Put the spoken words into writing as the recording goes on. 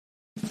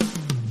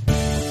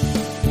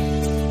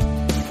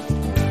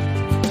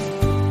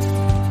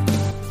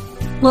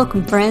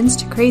Welcome, friends,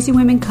 to Crazy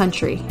Women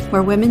Country,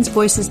 where women's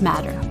voices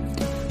matter.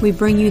 We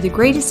bring you the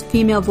greatest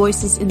female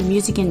voices in the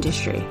music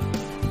industry,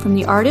 from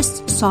the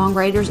artists,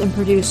 songwriters, and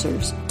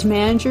producers, to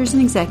managers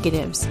and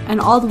executives, and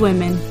all the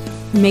women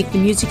who make the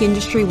music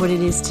industry what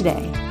it is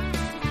today.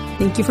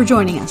 Thank you for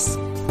joining us.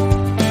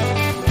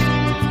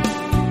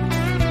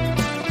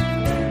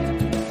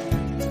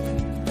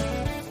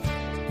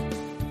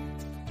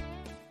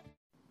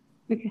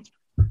 Okay.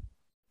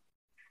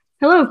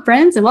 Hello,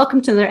 friends, and welcome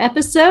to another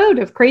episode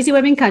of Crazy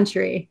Women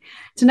Country.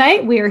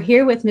 Tonight, we are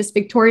here with Miss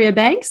Victoria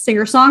Banks,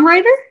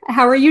 singer-songwriter.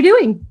 How are you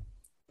doing?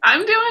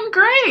 I'm doing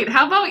great.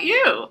 How about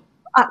you?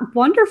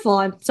 Wonderful.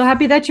 I'm so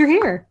happy that you're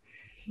here.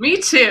 Me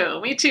too.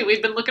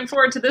 We've been looking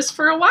forward to this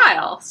for a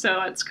while,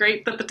 so it's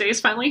great that the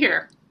day's finally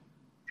here.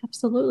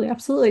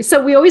 Absolutely.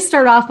 So we always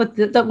start off with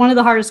one of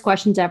the hardest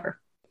questions ever.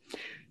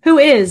 Who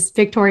is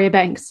Victoria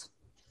Banks?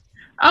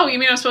 Oh, you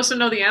mean I'm supposed to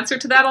know the answer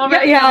to that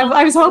already? Yeah,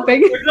 I was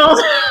hoping.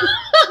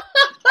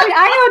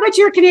 I know that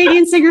you're a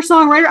Canadian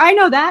singer-songwriter. I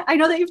know that. I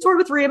know that you've toured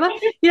with Reba.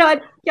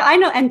 I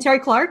know, and Terry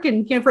Clark,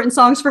 and you've written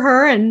songs for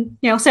her, and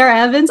Sarah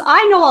Evans.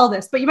 I know all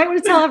this, but you might want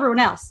to tell everyone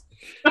else.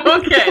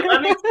 Okay,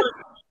 let me.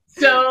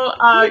 So,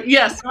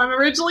 yes, I'm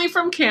originally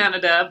from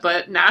Canada,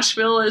 but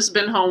Nashville has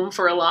been home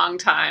for a long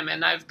time,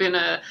 and I've been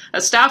a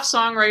staff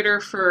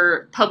songwriter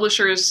for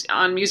publishers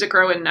on Music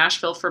Row in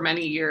Nashville for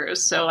many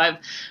years. So I've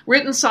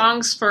written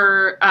songs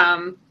for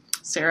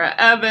Sarah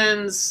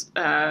Evans,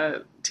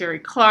 Terry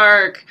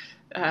Clark,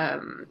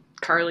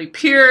 Carly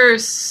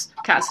Pearce,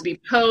 Cassidy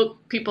Pope,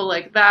 people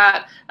like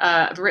that.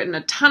 I've written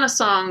a ton of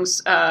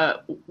songs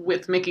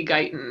with Mickey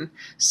Guyton,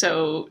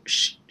 so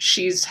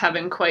she's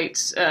having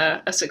quite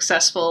a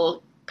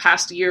successful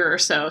past year or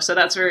so. So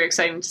that's very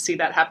exciting to see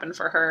that happen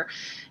for her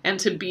and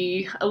to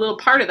be a little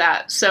part of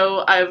that.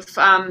 So I've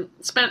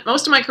spent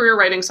most of my career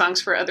writing songs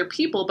for other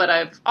people, but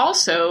I've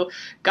also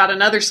got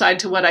another side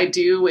to what I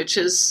do, which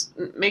is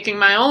making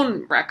my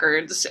own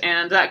records.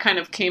 And that kind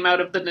of came out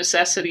of the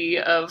necessity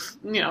of,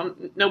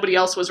 nobody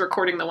else was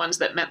recording the ones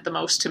that meant the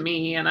most to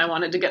me, and I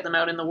wanted to get them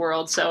out in the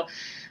world. So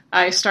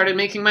I started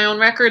making my own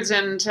records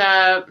and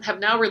have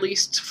now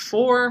released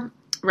 4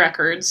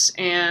 records,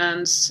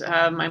 and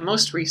my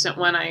most recent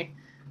one,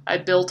 I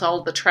built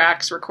all the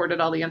tracks, recorded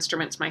all the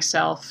instruments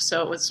myself,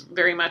 so it was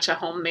very much a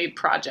homemade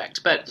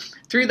project. But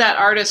through that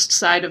artist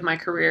side of my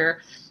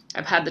career,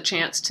 I've had the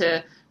chance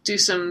to do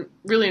some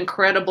really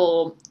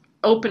incredible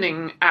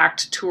opening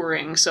act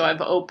touring. So I've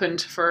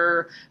opened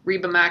for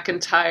Reba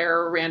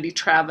McEntire, Randy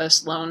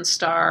Travis, Lone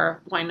Star,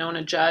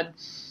 Wynonna Judd,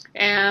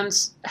 and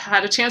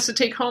had a chance to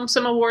take home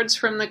some awards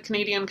from the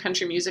Canadian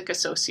Country Music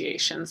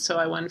Association. So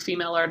I won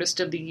Female Artist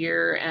of the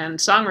Year and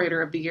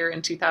Songwriter of the Year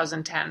in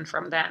 2010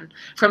 from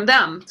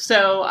them.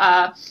 So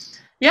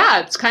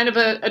it's kind of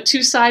a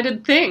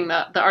two-sided thing,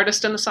 the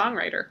artist and the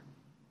songwriter.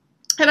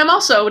 And I'm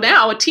also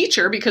now a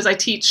teacher because I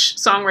teach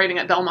songwriting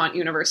at Belmont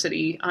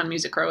University on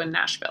Music Row in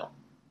Nashville.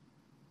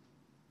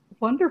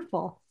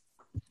 Wonderful.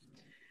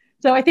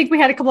 So I think we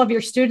had a couple of your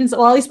students,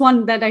 well, at least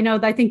one that I know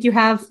that I think you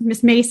have,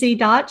 Miss Macy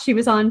Dot. She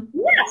was on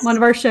one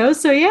of our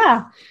shows. So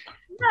yeah,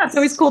 It's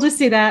always cool to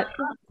see that.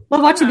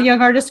 Love watching the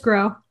young artists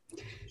grow.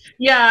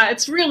 Yeah,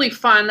 it's really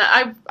fun.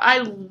 I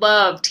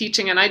love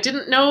teaching, and I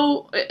didn't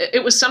know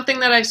it was something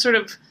that I sort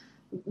of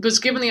was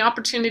given the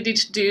opportunity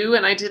to do,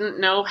 and I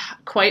didn't know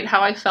quite how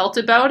I felt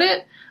about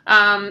it.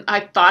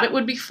 I thought it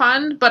would be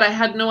fun, but I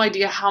had no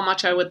idea how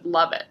much I would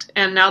love it.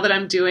 And now that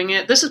I'm doing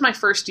it, this is my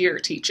first year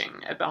teaching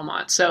at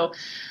Belmont. So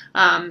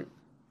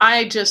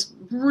I just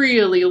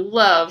really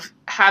love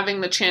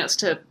having the chance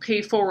to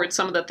pay forward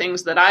some of the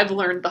things that I've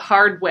learned the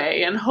hard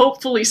way, and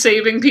hopefully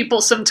saving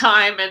people some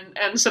time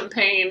and some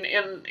pain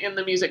in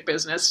the music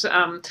business,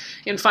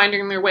 in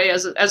finding their way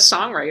as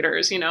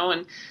songwriters,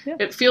 and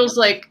It feels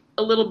like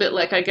a little bit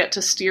like I get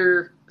to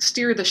steer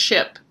the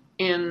ship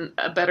in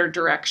a better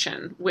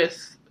direction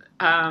with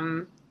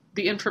the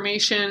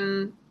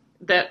information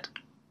that,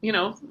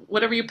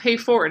 whatever you pay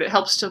for it, it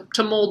helps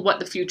to mold what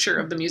the future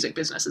of the music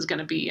business is going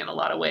to be in a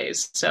lot of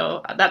ways.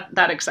 So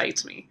that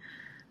excites me.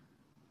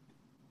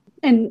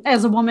 And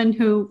as a woman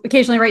who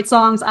occasionally writes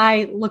songs,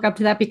 I look up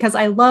to that because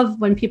I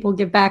love when people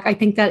give back. I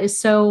think that is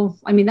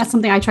that's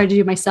something I try to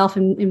do myself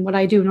in what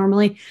I do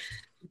normally.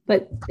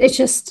 But it's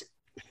just,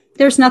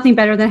 there's nothing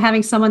better than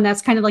having someone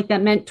that's kind of like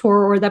that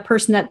mentor or that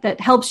person that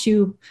helps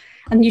you.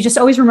 And you just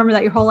always remember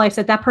that your whole life,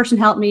 that person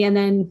helped me. And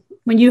then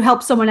when you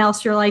help someone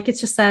else, you're like,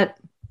 it's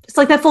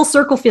like that full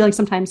circle feeling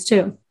sometimes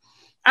too.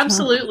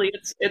 Absolutely.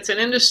 It's an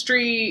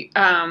industry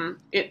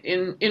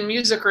in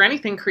music or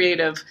anything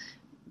creative.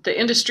 The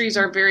industries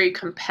are very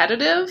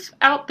competitive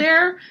out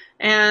there,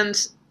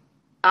 and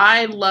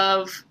I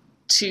love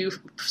to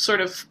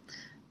sort of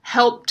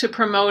help to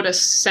promote a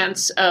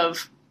sense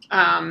of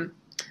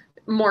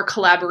more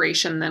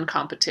collaboration than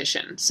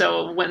competition.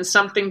 So when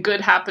something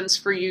good happens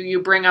for you,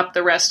 you bring up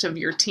the rest of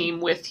your team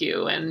with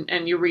you,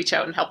 and you reach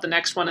out and help the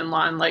next one in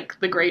line, like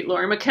the great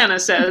Laurie McKenna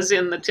says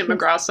in the Tim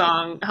McGraw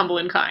song, Humble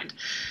and Kind.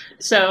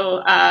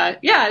 So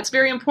yeah, it's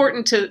very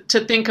important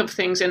to think of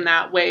things in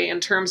that way in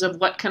terms of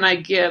what can I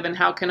give and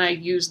how can I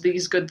use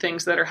these good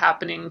things that are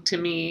happening to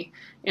me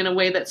in a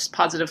way that's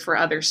positive for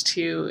others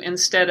too,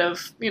 instead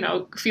of,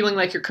 feeling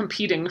like you're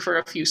competing for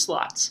a few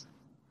slots.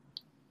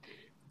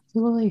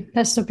 Absolutely.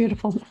 That's so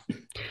beautiful.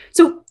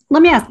 So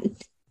let me ask,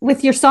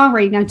 with your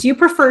songwriting now, do you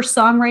prefer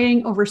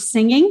songwriting over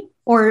singing,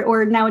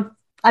 or now,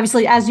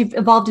 obviously, as you've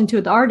evolved into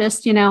an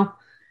artist,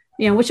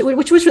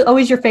 which was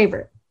always your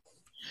favorite,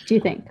 do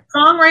you think?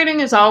 Songwriting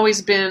has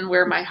always been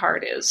where my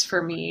heart is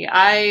for me.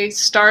 I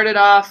started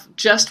off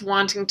just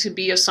wanting to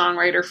be a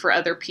songwriter for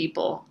other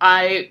people.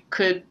 I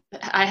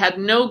had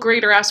no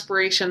greater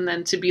aspiration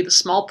than to be the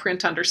small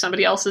print under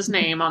somebody else's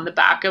name on the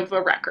back of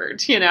a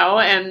record,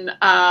 and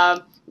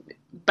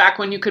back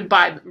when you could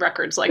buy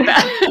records like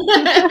that.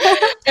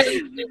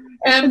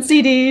 and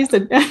CDs.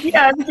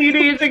 Yeah,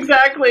 CDs,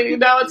 exactly.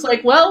 Now it's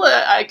like, well,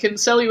 I can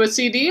sell you a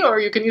CD or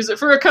you can use it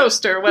for a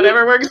coaster,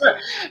 whatever works.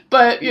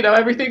 But,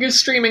 everything is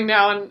streaming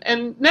now,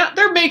 and now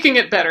they're making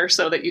it better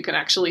so that you can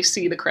actually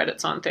see the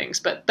credits on things.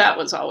 But that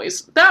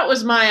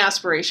was my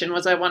aspiration,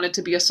 was I wanted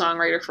to be a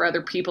songwriter for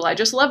other people. I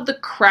just love the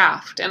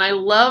craft, and I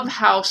love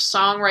how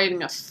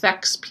songwriting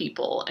affects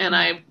people, and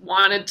I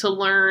wanted to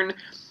learn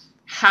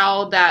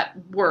how that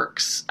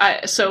works.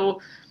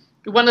 So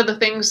one of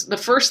the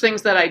first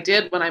things that I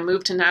did when I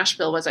moved to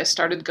Nashville was I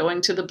started going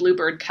to the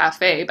Bluebird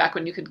Cafe back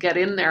when you could get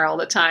in there all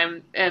the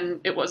time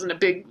and it wasn't a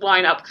big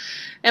lineup.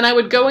 And I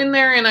would go in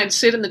there and I'd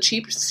sit in the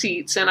cheap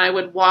seats and I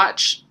would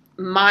watch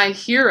my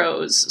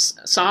heroes,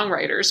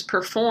 songwriters,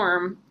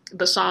 perform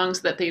the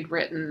songs that they'd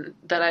written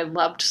that I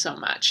loved so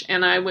much.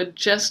 And I would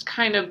just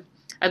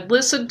I'd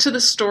listen to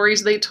the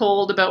stories they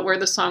told about where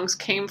the songs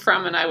came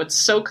from, and I would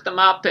soak them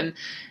up and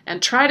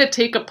try to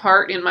take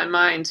apart in my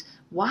mind,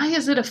 why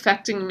is it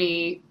affecting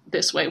me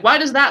this way? Why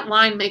does that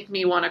line make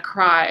me want to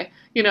cry?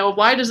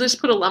 Why does this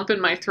put a lump in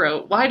my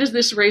throat? Why does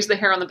this raise the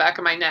hair on the back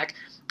of my neck?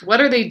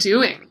 What are they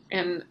doing?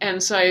 And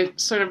so I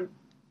sort of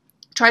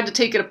tried to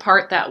take it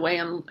apart that way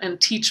and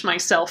teach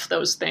myself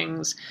those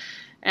things.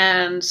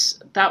 And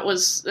that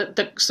was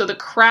the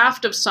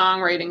craft of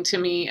songwriting to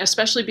me,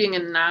 especially being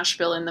in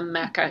Nashville, in the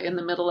Mecca, in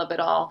the middle of it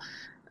all.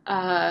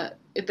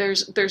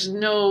 There's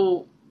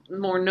no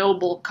more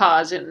noble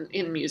cause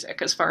in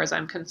music, as far as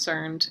I'm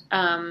concerned.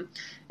 And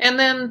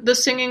then the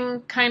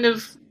singing kind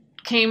of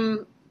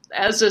came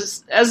as a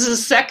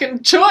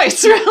second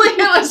choice, really.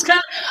 It was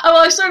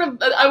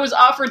I was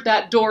offered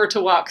that door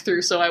to walk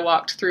through, so I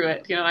walked through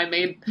it. I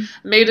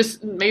made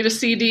a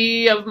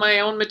CD of my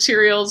own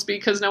materials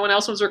because no one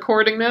else was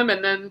recording them,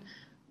 and then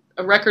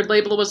a record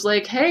label was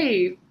like,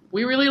 "Hey,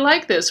 we really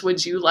like this.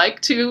 Would you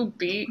like to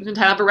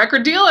have a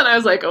record deal?" And I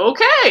was like,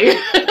 "Okay."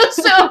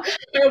 So,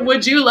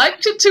 would you like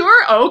to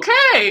tour?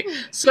 Okay.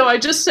 So I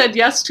just said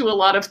yes to a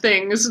lot of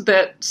things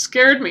that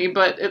scared me,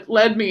 but it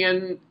led me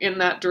in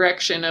that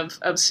direction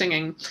of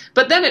singing.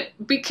 But then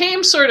it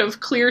became sort of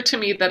clear to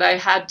me that I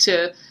had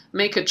to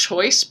make a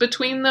choice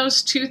between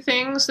those two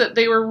things, that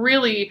they were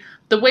really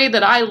the way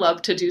that I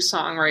love to do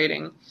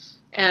songwriting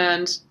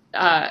and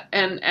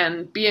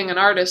being an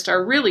artist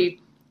are really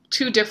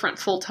two different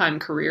full-time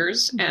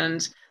careers,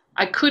 and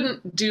I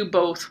couldn't do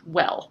both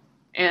well.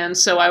 And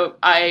so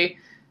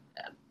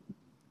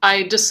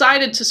I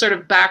decided to sort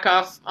of back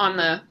off on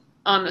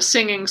the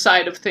singing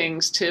side of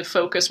things to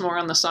focus more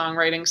on the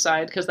songwriting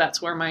side, because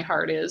that's where my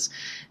heart is.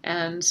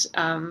 And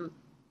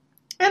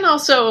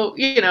also,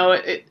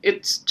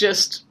 it's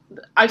just,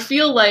 I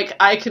feel like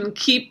I can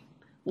keep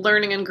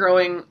learning and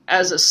growing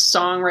as a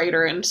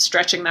songwriter and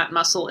stretching that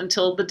muscle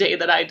until the day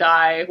that I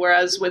die.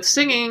 Whereas with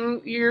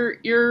singing,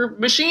 your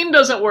machine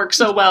doesn't work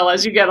so well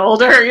as you get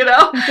older,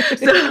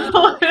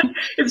 So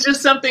it's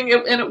just something,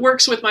 and it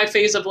works with my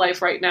phase of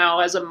life right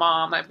now as a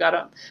mom. I've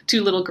got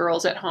two little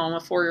girls at home, a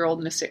 4-year-old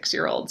and a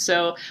 6-year-old.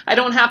 So I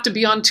don't have to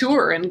be on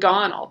tour and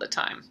gone all the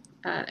time.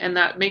 And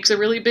that makes a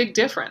really big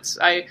difference.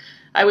 I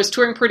was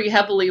touring pretty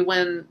heavily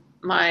when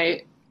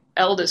my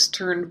eldest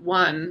turned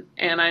 1,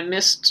 and I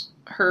missed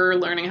her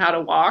learning how to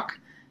walk,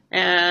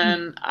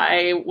 and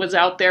I was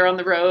out there on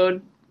the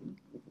road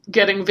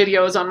getting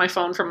videos on my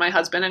phone from my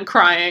husband and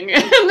crying,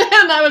 and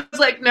then I was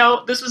like,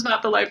 no, this is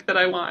not the life that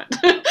I want.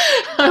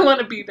 I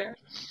want to be there.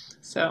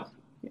 So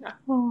yeah.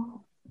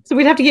 So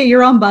we'd have to get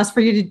your own bus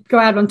for you to go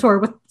out on tour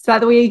with, so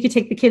that way you could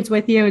take the kids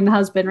with you and the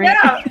husband, right?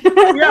 Yeah,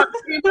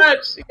 pretty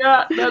much.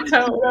 Yeah, that's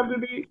how it would have to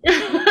be.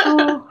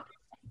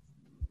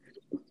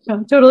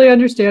 No, totally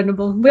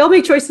understandable. We all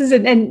make choices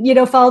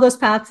and follow those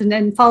paths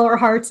and follow our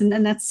hearts.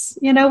 And that's,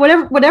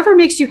 whatever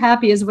makes you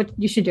happy is what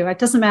you should do. It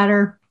doesn't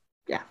matter.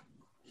 Yeah.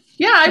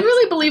 Yeah, I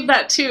really believe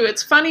that too.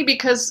 It's funny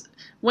because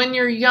when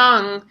you're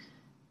young,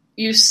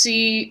 you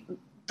see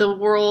the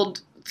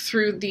world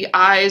through the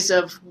eyes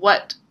of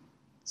what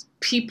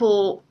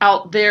people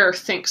out there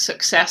think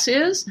success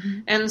is. Mm-hmm.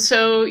 And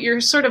so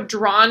you're sort of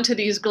drawn to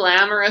these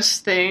glamorous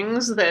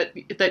things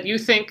that you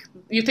think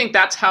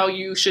that's how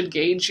you should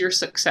gauge your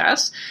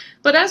success.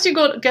 But as you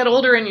get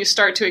older and you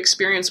start to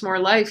experience more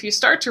life, you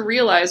start to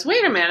realize,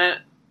 wait a minute,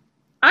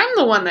 I'm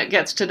the one that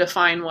gets to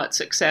define what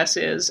success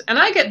is, and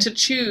I get to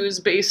choose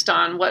based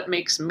on what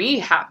makes me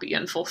happy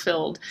and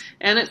fulfilled.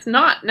 And it's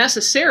not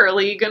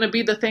necessarily going to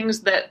be the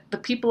things that the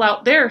people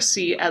out there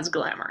see as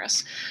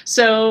glamorous.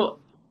 So,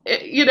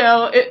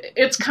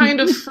 it's kind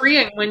of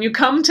freeing when you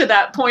come to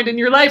that point in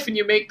your life and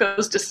you make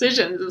those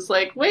decisions. It's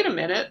like, wait a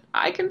minute,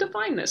 I can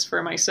define this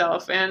for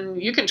myself.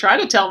 And you can try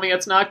to tell me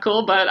it's not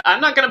cool, but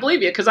I'm not going to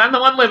believe you because I'm the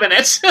one living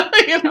it.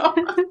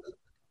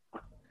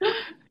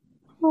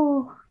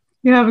 Oh,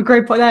 you have a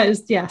great point. That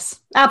is, yes,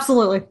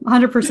 absolutely.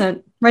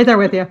 100% right there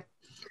with you.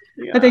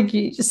 Yeah. I think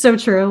it's so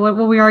true.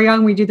 When we are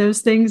young, we do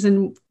those things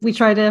and we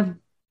try to,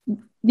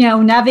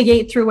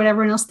 navigate through what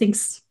everyone else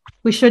thinks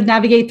we should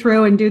navigate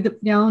through and do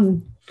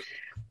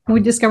and we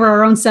discover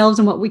our own selves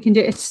and what we can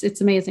do. It's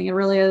amazing. It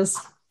really is.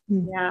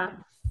 Yeah.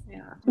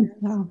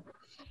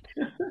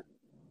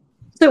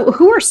 So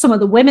who are some of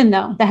the women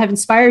though that have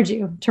inspired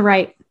you to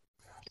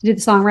do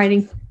the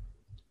songwriting?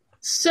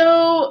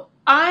 So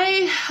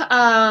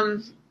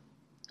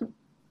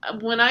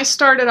when I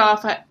started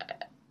off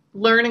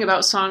learning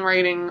about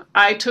songwriting,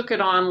 I took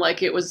it on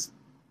like it was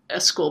a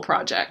school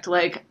project.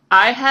 Like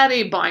I had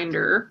a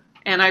binder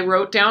and I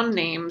wrote down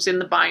names in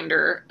the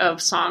binder of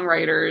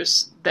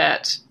songwriters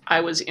that I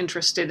was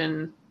interested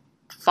in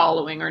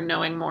following or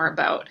knowing more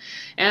about.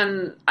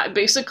 And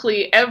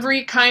basically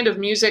every kind of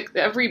music,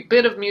 every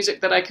bit of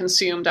music that I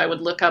consumed, I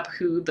would look up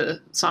who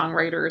the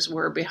songwriters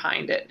were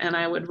behind it. And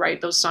I would write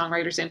those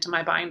songwriters into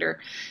my binder.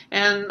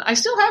 And I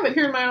still have it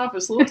here in my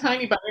office, a little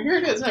tiny binder. Here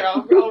it is.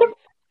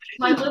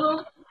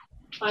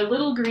 My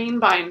little green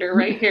binder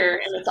right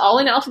here. And it's all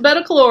in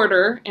alphabetical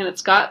order and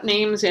it's got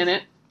names in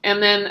it.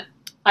 And then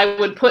I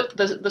would put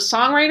the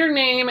songwriter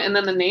name and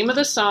then the name of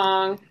the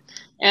song.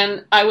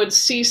 And I would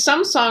see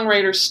some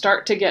songwriters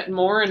start to get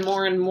more and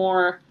more and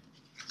more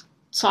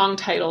song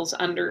titles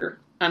under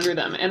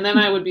them. And then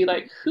I would be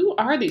like, who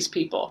are these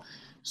people?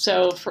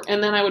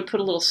 And then I would put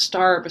a little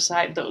star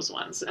beside those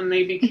ones. And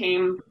they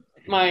became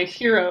my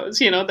heroes,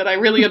 that I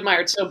really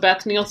admired. So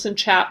Beth Nielsen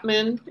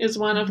Chapman is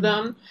one of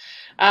them.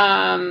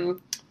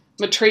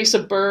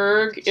 Matraca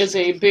Berg is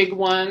a big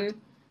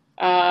one.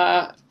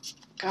 Yeah.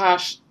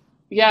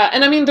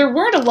 And I mean, there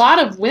weren't a lot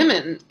of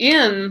women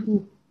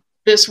in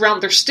this realm.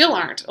 There still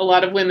aren't a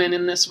lot of women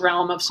in this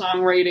realm of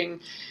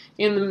songwriting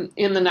in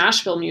the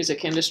Nashville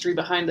music industry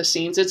behind the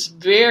scenes. It's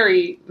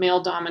very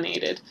male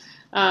dominated.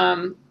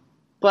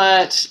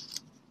 But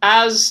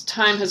as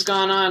time has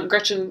gone on,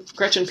 Gretchen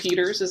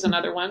Peters is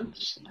another one.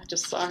 I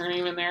just saw her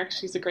name in there.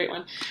 She's a great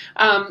one.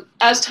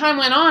 As time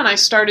went on, I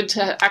started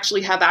to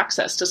actually have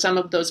access to some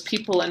of those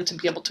people and to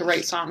be able to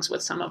write songs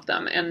with some of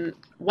them. And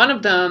one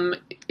of them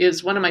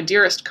is one of my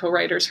dearest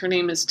co-writers. Her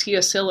name is Tia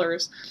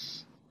Sillers.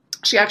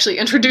 She actually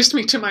introduced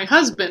me to my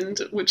husband,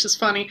 which is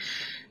funny.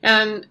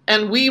 And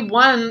we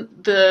won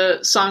the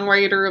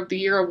Songwriter of the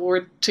Year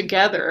award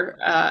together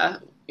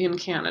in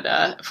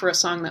Canada for a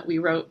song that we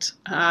wrote.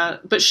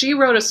 But she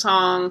wrote a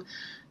song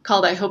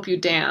called I Hope You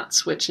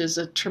Dance, which is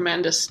a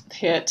tremendous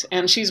hit.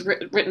 And she's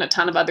written a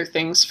ton of other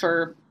things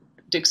for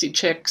Dixie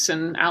Chicks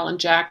and Alan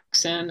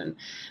Jackson and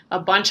a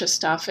bunch of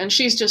stuff. And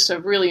she's just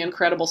a really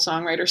incredible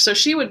songwriter. So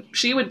she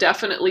would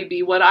definitely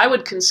be what I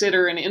would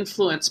consider an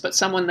influence, but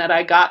someone that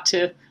I got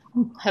to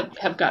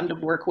have gotten to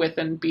work with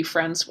and be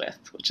friends with,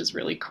 which is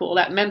really cool.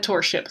 That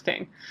mentorship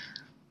thing.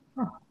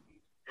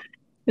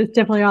 It's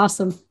definitely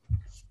awesome.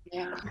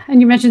 Yeah.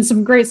 And you mentioned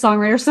some great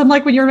songwriters. So I'm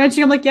like, when you were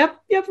mentioning, I'm like, yep.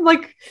 I'm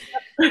like,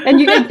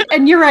 and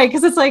you're right.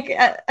 Cause it's like,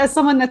 as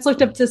someone that's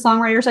looked up to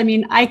songwriters, I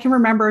mean, I can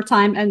remember a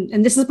time,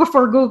 and this is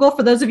before Google,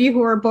 for those of you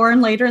who are born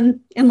later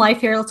in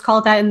life here, let's call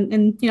it that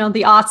in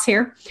the aughts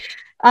here.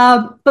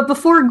 But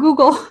before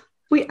Google,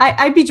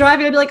 I'd be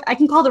driving, I'd be like, I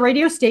can call the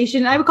radio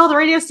station. I would call the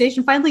radio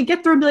station, finally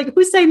get through and be like,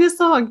 who sang this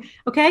song?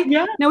 Okay.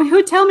 Yeah. No,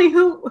 who tell me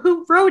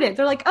who wrote it?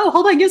 They're like, oh,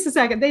 hold on just a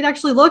second. They'd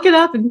actually look it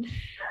up.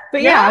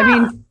 But I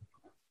mean,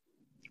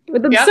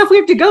 with the stuff we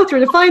have to go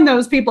through to find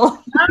those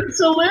people.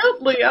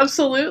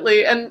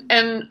 Absolutely.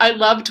 And I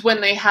loved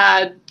when they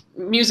had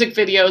music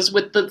videos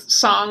with the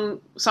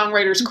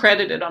songwriters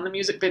credited on the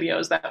music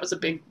videos. That was a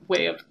big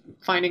way of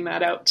finding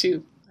that out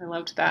too. I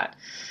loved that.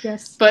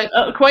 Yes. But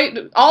quite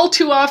all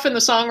too often the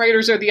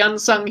songwriters are the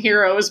unsung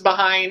heroes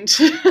behind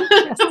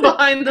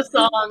behind the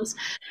songs,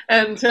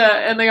 and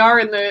they are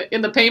in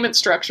the payment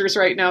structures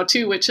right now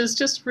too, which is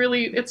just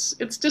really it's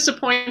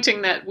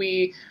disappointing that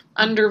we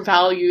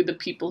undervalue the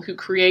people who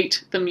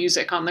create the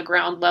music on the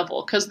ground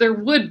level, because there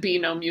would be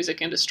no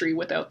music industry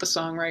without the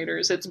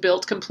songwriters. It's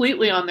built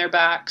completely on their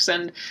backs,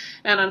 and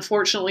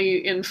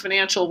unfortunately in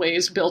financial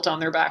ways built on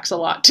their backs a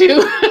lot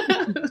too.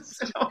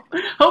 So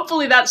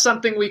hopefully that's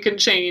something we can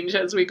change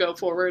as we go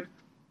forward.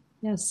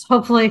 Yes,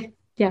 hopefully.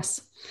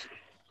 Yes.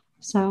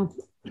 So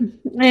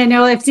I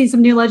know I've seen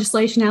some new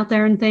legislation out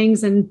there and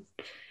things, and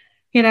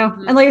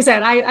and like I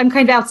said, I'm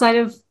kind of outside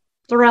of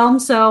the realm,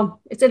 so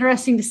it's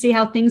interesting to see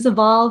how things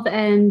evolve,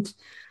 and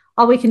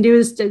all we can do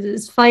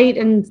is fight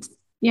and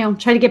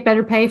try to get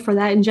better pay for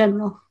that in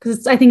general,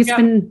 because I think it's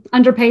been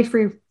underpaid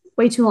for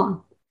way too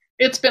long.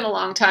 It's been a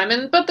long time,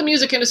 but the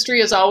music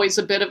industry is always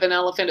a bit of an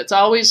elephant. It's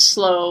always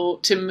slow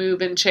to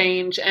move and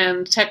change,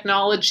 and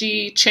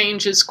technology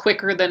changes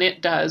quicker than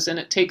it does, and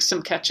it takes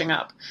some catching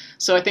up.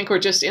 So I think we're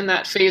just in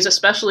that phase,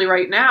 especially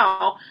right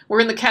now.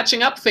 We're in the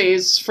catching up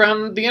phase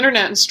from the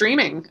internet and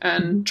streaming,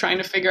 and trying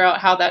to figure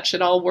out how that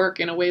should all work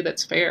in a way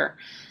that's fair.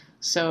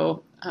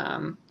 So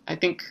I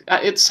think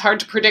it's hard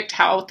to predict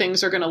how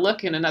things are going to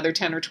look in another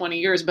 10 or 20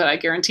 years, but I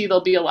guarantee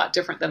they'll be a lot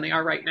different than they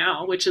are right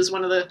now, which is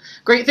one of the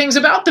great things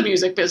about the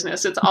music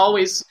business. It's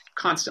always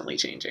constantly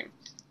changing.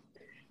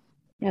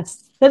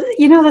 Yes.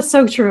 That's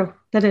so true.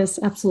 That is,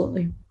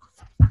 absolutely.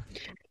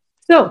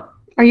 So,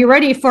 are you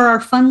ready for our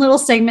fun little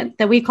segment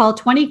that we call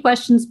 20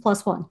 questions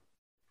plus one?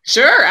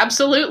 Sure,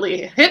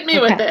 absolutely. Hit me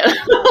with it.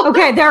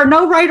 Okay, there are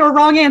no right or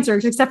wrong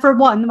answers except for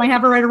one that might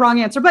have a right or wrong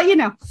answer, but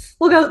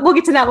we'll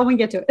get to that when we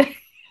get to it.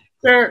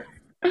 Sure.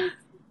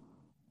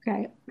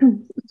 Okay.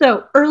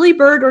 So, early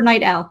bird or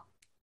night owl?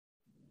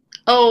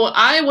 Oh,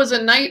 I was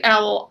a night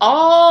owl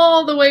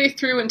all the way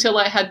through until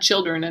I had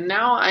children, and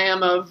now I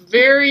am a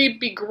very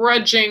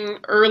begrudging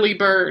early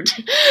bird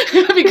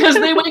because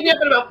they wake up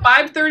at about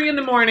 5:30 in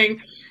the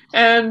morning,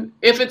 and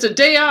if it's a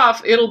day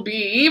off, it'll be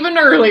even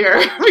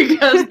earlier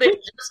because they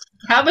just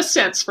have a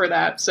sense for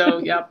that. So,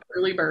 yep,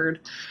 early bird.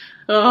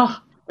 Oh.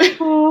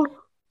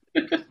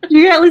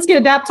 You at least get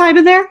a nap time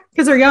in there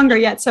because they're younger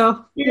yet.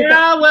 So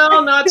yeah,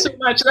 well, not so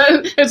much.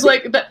 It's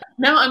like that.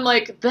 Now I'm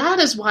like, that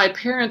is why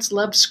parents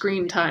love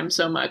screen time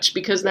so much,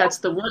 because that's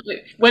the one.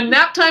 When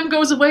nap time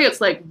goes away, it's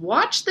like,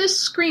 watch this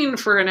screen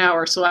for an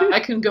hour so I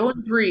can go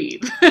and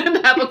breathe and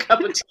have a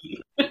cup of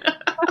tea.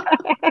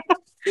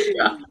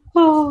 Yeah.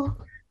 Oh.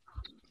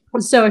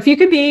 So if you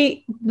could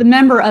be the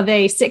member of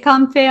a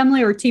sitcom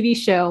family or TV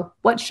show,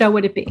 what show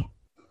would it be?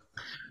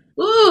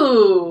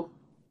 Ooh.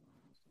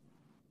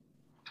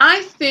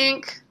 I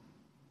think,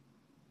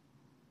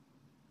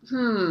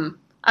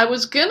 I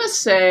was going to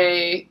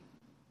say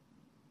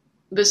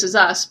This Is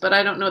Us, but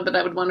I don't know that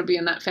I would want to be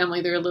in that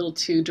family. They're a little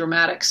too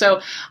dramatic.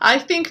 So I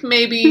think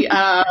maybe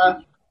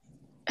How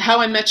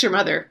I Met Your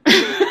Mother. Because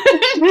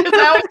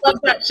I always love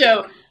that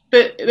show.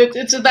 But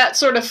it's that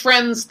sort of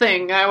Friends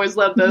thing. I always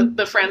love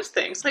the Friends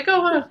thing. It's like,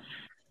 oh,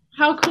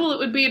 how cool it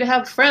would be to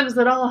have friends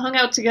that all hung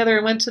out together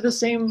and went to the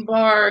same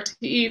bar to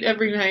eat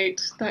every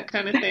night, that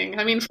kind of thing.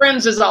 I mean,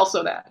 Friends is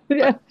also that.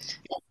 Yeah.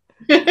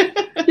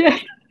 Yeah.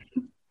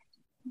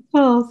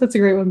 Oh, that's a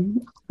great one.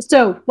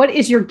 So, what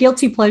is your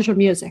guilty pleasure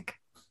music?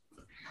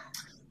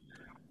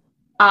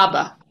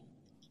 ABBA.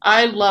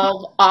 I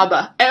love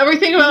ABBA.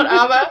 Everything about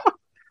ABBA,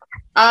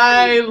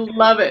 I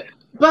love it.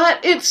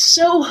 But it's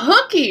so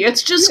hooky.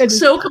 It's just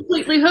so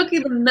completely hooky.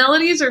 The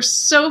melodies are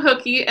so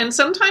hooky, and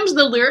sometimes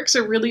the lyrics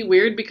are really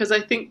weird because I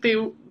think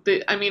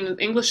I mean,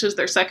 English is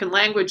their second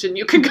language, and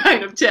you can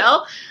kind of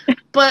tell.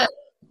 But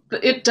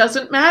it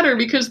doesn't matter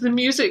because the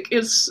music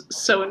is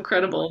so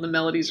incredible and the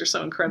melodies are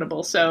so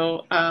incredible.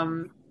 So,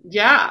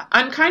 yeah,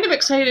 I'm kind of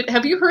excited.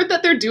 Have you heard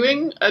that they're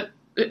doing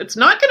it's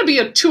not going to be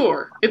a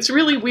tour. It's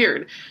really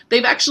weird.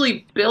 They've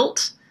actually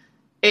built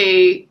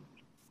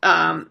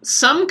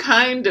some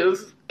kind of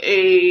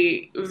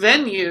a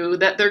venue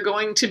that they're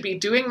going to be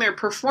doing their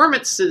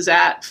performances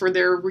at for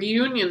their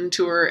reunion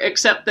tour,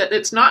 except that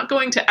it's not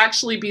going to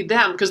actually be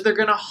them because they're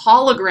going to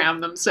hologram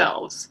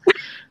themselves.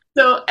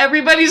 So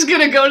everybody's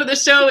going to go to the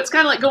show. It's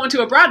kind of like going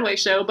to a Broadway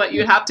show, but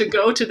you have to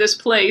go to this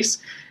place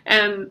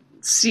and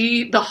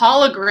see the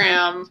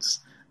holograms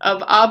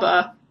of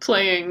ABBA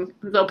playing.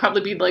 They'll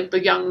probably be like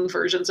the young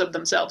versions of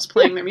themselves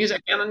playing their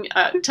music. And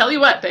tell you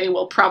what, they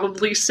will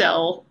probably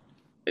sell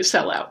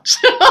out.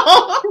 So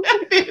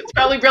it's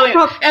probably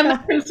brilliant. And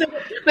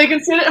they can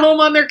sit at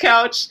home on their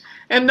couch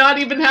and not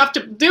even have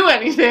to do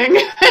anything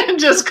and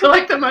just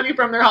collect the money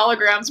from their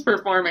holograms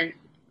performing.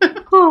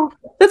 Oh,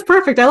 that's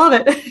perfect. I love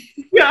it.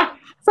 Yeah.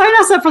 Sign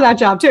us up for that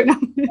job too.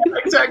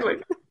 Exactly.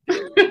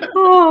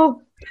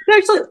 Oh,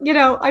 actually,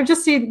 I've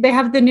just seen they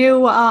have the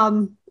new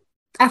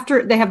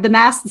after they have the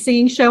Masked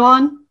Singing show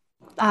on,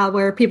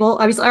 where people,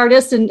 obviously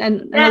artists and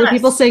other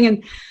people sing,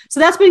 and so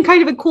that's been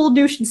kind of a cool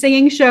new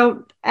singing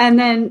show. And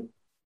then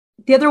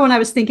the other one I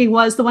was thinking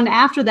was the one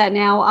after that.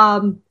 Now,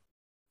 I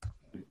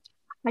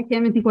can't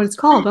even think what it's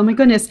called. Oh my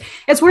goodness,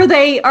 it's where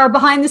they are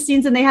behind the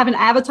scenes and they have an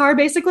avatar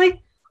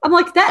basically. I'm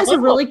like, that is a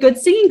really good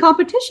singing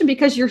competition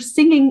because you're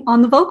singing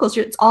on the vocals.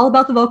 It's all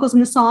about the vocals in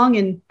the song,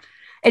 and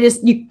it is,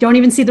 you don't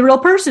even see the real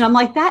person. I'm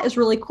like, that is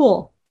really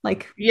cool.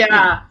 Like,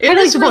 yeah, it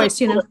is the really voice,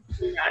 cool.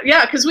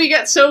 Yeah, because we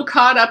get so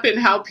caught up in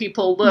how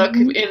people look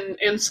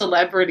in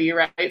celebrity,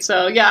 right?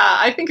 So yeah,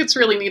 I think it's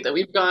really neat that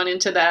we've gone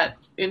into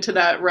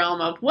that realm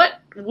of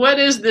what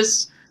is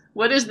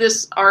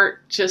this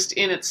art just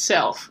in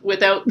itself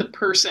without the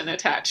person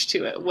attached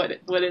to it.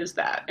 What is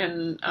that?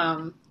 And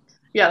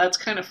yeah, that's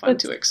kind of fun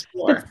to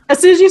explore. As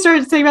soon as you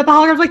started saying about the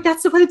holograms, like,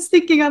 that's what it's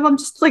thinking of. I'm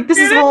just like, this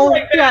is all,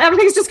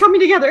 everything's just coming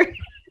together.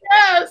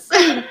 Yes.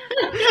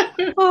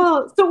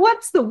 Oh, so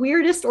what's the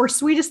weirdest or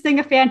sweetest thing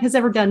a fan has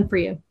ever done for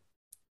you?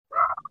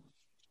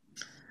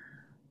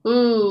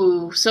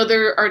 Ooh, so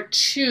there are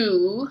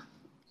two.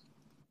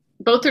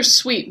 Both are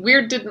sweet.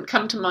 Weird didn't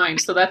come to mind,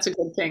 so that's a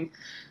good thing.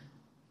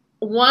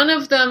 one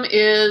of them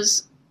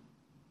is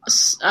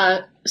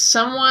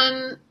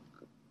someone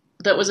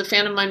that was a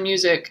fan of my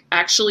music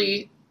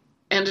actually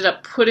ended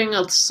up putting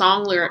a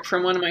song lyric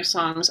from one of my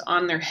songs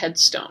on their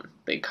headstone.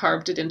 They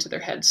carved it into their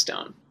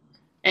headstone.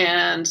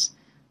 And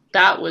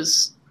that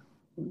was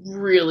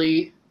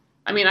really,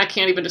 I mean, I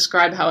can't even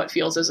describe how it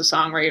feels as a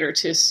songwriter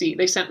to see.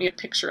 They sent me a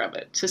picture of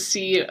it, to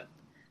see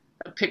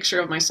a picture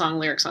of my song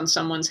lyrics on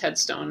someone's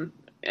headstone.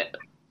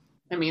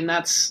 I mean,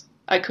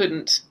 I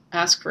couldn't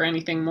ask for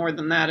anything more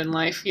than that in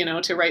life,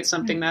 to write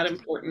something that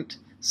important.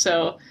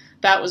 So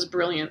that was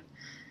brilliant.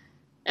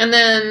 And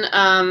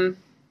then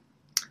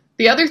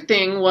the other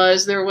thing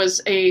was there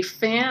was a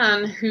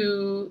fan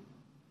who,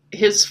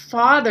 his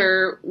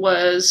father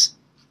was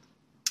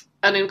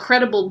an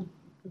incredible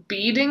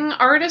beading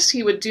artist.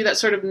 He would do that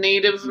sort of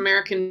Native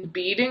American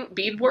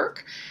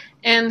beadwork.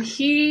 And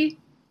he,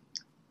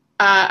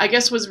 I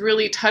guess, was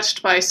really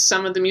touched by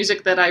some of the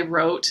music that I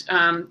wrote.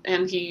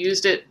 And he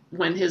used it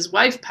when his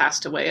wife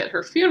passed away at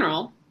her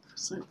funeral.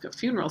 It's like a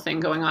funeral thing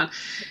going on.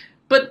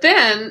 But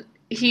then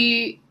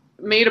he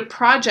made a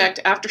project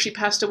after she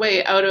passed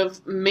away out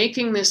of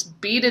making this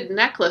beaded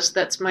necklace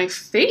that's my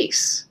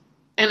face.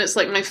 And it's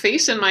like my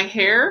face and my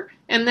hair.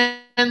 And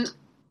then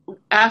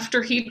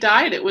after he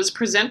died, it was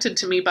presented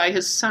to me by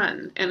his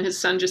son. And his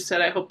son just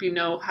said, I hope you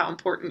know how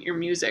important your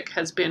music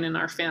has been in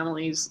our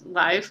family's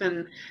life.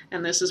 And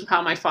this is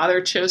how my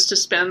father chose to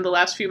spend the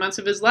last few months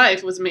of his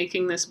life, was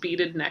making this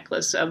beaded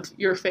necklace of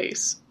your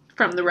face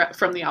from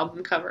the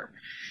album cover.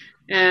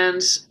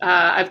 And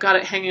I've got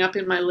it hanging up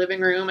in my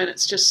living room, and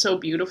it's just so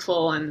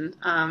beautiful, and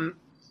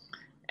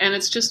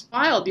it's just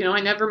wild. I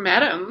never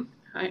met him,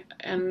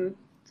 and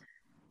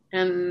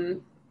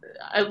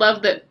I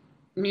love that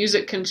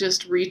music can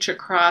just reach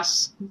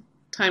across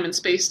time and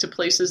space to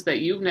places that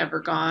you've never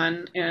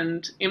gone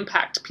and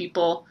impact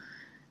people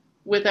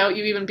without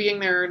you even being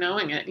there or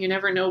knowing it. You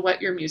never know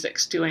what your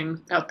music's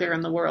doing out there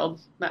in the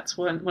world. That's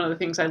one of the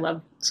things I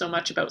love so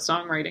much about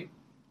songwriting.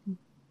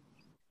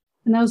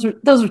 And those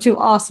are two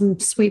awesome,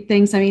 sweet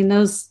things. I mean,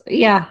 those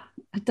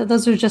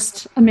are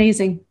just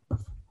amazing.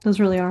 Those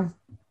really are.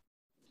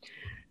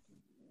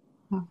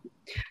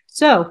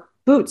 So,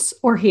 boots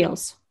or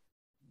heels?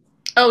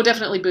 Oh,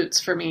 definitely boots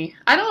for me.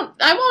 I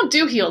won't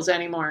do heels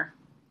anymore.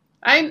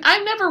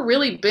 I've never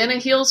really been a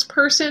heels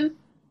person,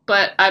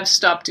 but I've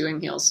stopped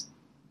doing heels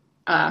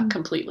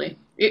completely.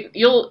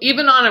 You'll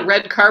even on a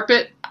red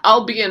carpet,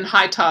 I'll be in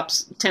high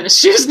tops tennis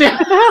shoes now.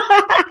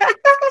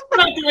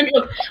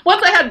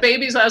 Once I had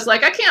babies, I was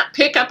like, I can't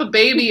pick up a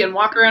baby and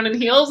walk around in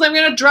heels. I'm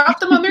going to drop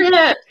them on their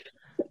head.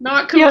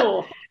 Not cool.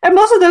 Yeah. And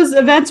most of those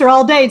events are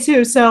all day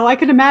too. So I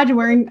can imagine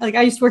wearing, like,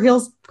 I used to wear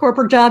heels,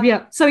 corporate job.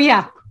 Yeah. So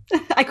yeah,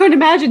 I couldn't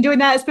imagine doing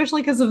that,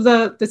 especially because of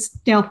the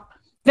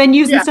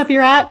venues and stuff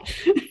you're at.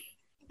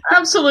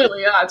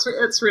 Absolutely. Yeah.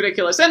 It's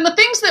ridiculous. And the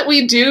things that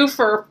we do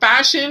for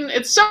fashion,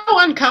 it's so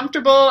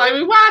uncomfortable. I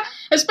mean,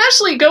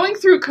 especially going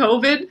through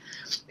COVID,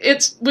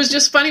 it was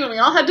just funny when we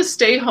all had to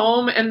stay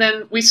home, and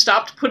then we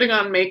stopped putting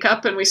on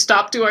makeup and we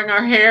stopped doing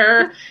our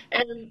hair,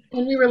 and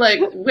we were like,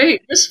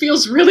 wait, this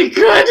feels really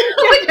good.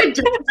 Like, I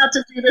didn't have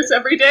to do this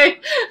every day.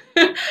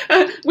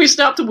 We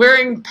stopped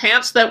wearing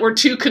pants that were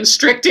too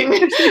constricting.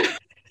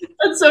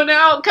 And so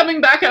now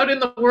coming back out in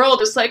the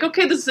world, it's like,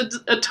 okay, this is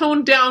a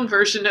toned down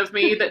version of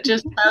me that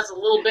just has a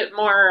little bit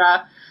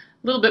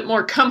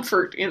more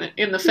comfort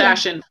in the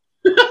fashion.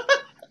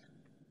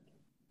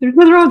 There's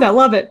nothing wrong with that.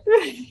 Love it.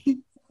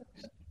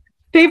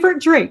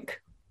 Favorite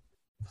drink?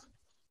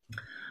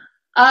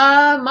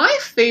 My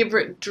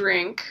favorite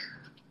drink.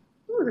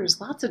 Ooh,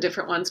 there's lots of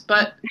different ones,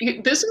 but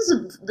this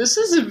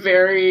is a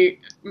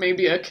very,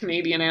 maybe a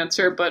Canadian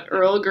answer, but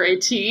Earl Grey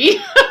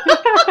tea.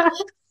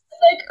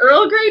 Like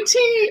Earl Grey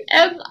tea,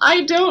 and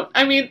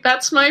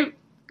that's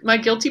my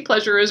guilty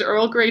pleasure is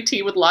Earl Grey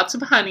tea with lots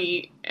of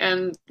honey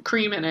and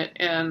cream in it,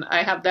 and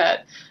I have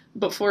that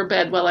before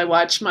bed while I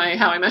watch my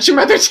How I Met Your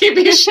Mother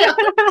TV show.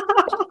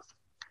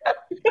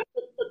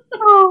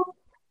 Oh,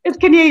 it's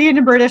Canadian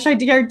and British, I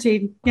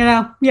guarantee.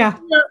 Yeah.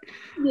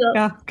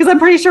 Because I'm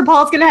pretty sure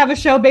Paul's going to have a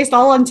show based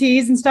all on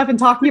teas and stuff and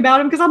talking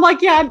about him. Because I'm like,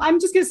 I'm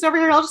just going to sit over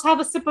here. I'll just have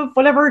a sip of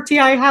whatever tea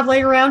I have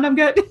laying around. I'm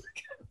good.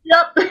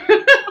 Yep.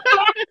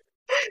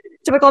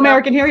 Typical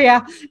American here,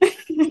 yeah.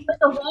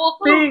 The whole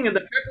thing and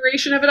the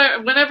preparation of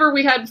it. Whenever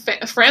we had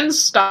friends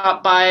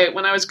stop by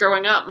when I was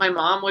growing up, my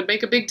mom would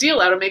make a big deal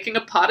out of making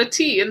a pot of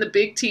tea in the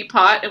big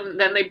teapot, and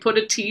then they put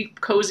a tea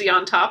cozy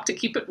on top to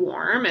keep it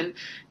warm, and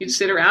you'd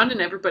sit around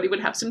and everybody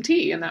would have some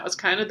tea, and that was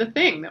kind of the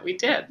thing that we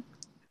did.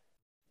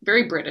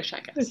 Very British,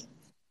 I guess.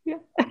 Yeah.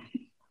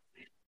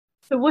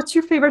 So what's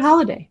your favorite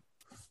holiday?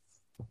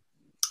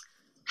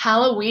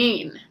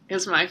 Halloween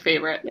is my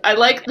favorite. I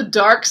like the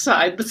dark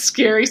side, the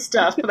scary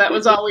stuff. That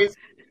was always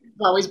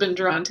been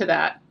drawn to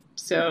that.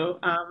 So,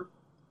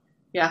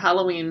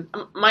 Halloween.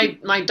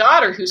 My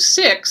daughter, who's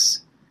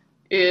 6,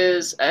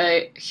 is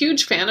a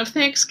huge fan of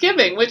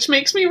Thanksgiving, which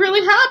makes me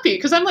really happy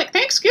because I'm like,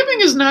 Thanksgiving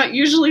is not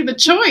usually the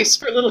choice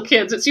for little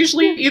kids. It's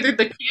usually either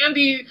the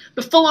candy,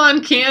 the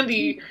full-on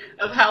candy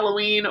of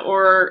Halloween,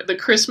 or the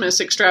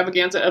Christmas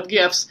extravaganza of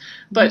gifts.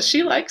 But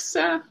she likes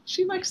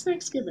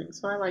Thanksgiving,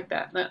 so I like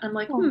that. I'm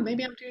like,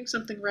 maybe I'm doing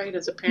something right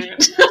as a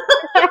parent.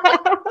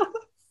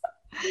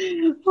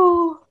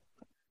 Oh,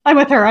 I'm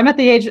with her. I'm at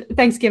the age of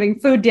Thanksgiving,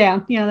 food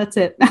down. You know, that's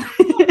it.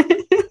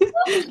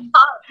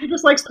 She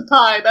just likes the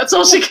pie. That's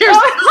all she cares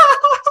about.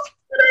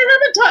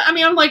 I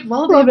mean, I'm like,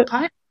 well, we have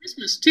pie at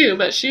Christmas too,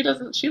 but she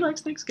doesn't. She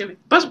likes Thanksgiving.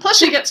 Plus,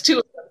 she gets two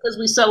of them because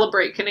we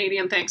celebrate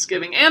Canadian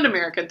Thanksgiving and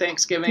American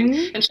Thanksgiving,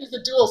 and she's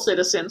a dual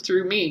citizen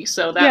through me,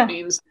 so that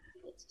means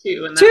it's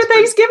two. And two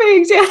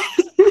Thanksgivings, yeah.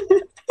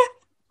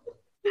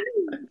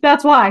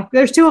 That's why.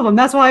 There's two of them.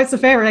 That's why it's a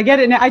favorite. I get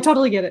it. I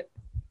totally get it.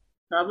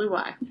 Probably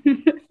why.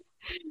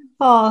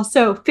 Oh,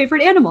 so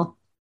favorite animal?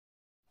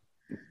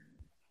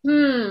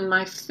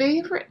 My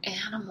favorite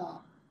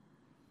animal.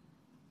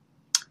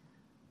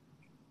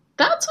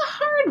 That's a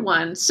hard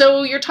one.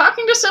 So you're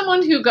talking to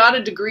someone who got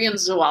a degree in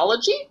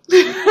zoology?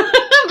 There's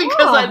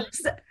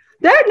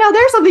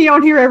something you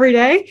don't hear every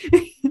day.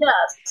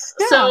 Yes.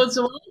 Yeah. So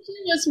zoology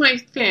was my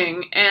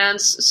thing.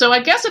 And so I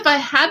guess if I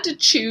had to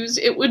choose,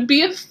 it would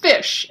be a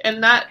fish.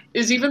 And that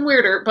is even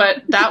weirder,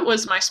 but that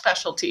was my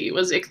specialty. It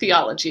was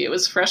ichthyology. It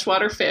was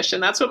freshwater fish.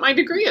 And that's what my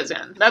degree is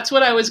in. That's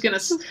what I was gonna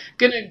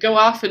go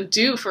off and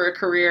do for a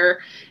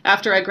career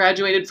after I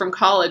graduated from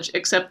college,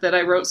 except that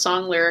I wrote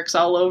song lyrics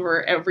all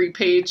over every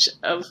page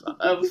of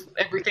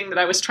everything that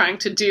I was trying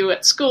to do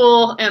at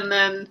school. And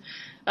then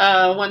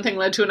one thing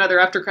led to another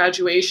after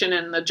graduation,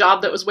 and the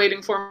job that was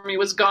waiting for me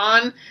was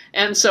gone.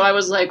 And so I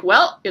was like,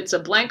 well, it's a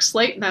blank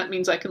slate, and that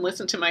means I can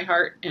listen to my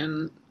heart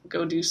and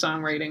go do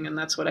songwriting, and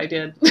that's what I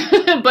did.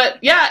 But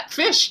yeah,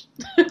 fish,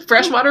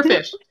 freshwater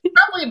fish.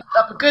 Probably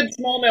a good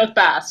smallmouth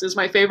bass is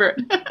my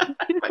favorite.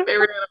 My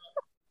favorite animal.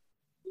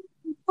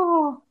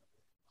 Oh.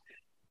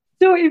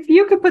 So if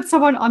you could put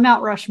someone on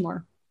Mount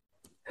Rushmore,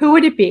 who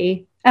would it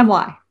be and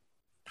why?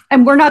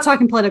 And we're not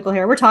talking political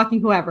here. We're talking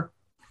whoever.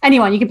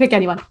 Anyone. You can pick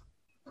anyone.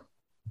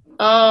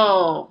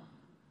 Oh,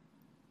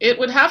 it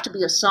would have to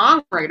be a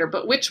songwriter,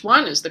 but which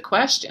one is the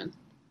question?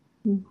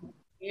 Mm-hmm.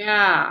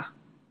 Yeah.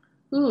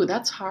 Ooh,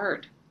 that's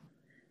hard.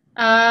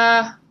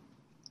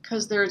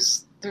 Because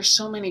there's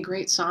so many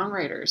great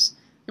songwriters.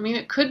 I mean,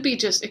 it could be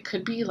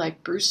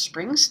like Bruce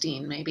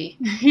Springsteen, maybe.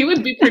 He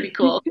would be pretty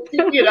cool.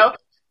 You know,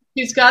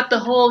 he's got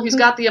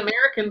the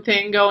American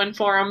thing going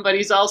for him, but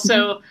he's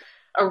also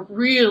a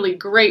really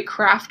great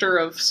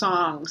crafter of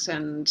songs,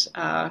 and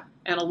a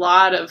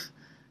lot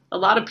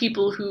of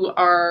people who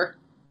are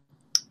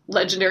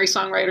legendary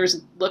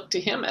songwriters look to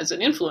him as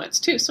an influence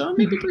too. So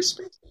maybe Bruce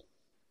Springsteen.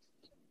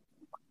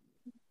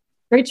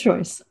 Great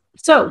choice.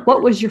 So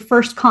what was your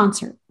first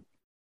concert?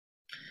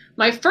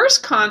 My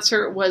first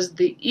concert was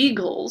the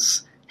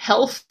Eagles'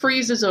 Hell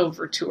Freezes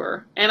Over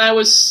tour. And I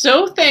was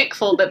so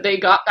thankful that they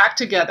got back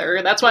together.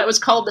 And that's why it was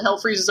called the Hell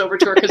Freezes Over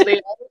tour, because they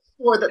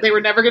swore that they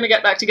were never going to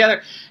get back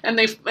together. And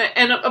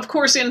of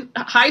course in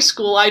high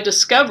school I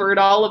discovered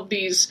all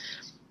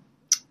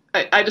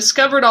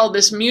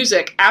this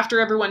music after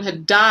everyone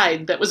had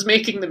died that was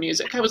making the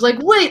music. I was like,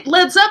 wait,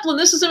 Led Zeppelin,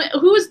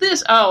 who is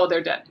this? Oh,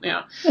 they're dead, you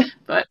know.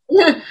 But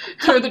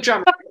or the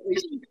drummer at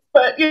least.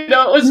 But you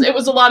know, it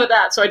was a lot of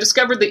that. So I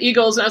discovered the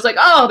Eagles and I was like,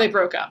 oh, they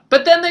broke up.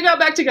 But then they got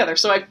back together.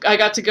 So I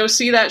got to go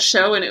see that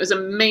show, and it was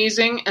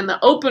amazing. And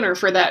the opener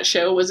for that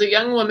show was a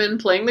young woman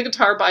playing the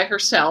guitar by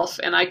herself,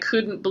 and I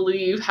couldn't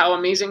believe how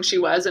amazing she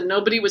was, and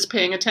nobody was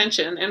paying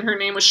attention, and her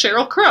name was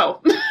Sheryl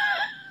Crow.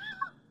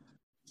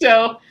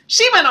 So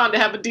she went on to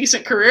have a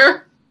decent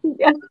career.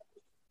 Yeah.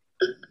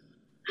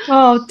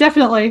 Oh,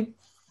 definitely.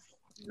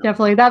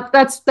 Definitely. That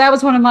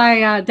was one of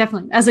my,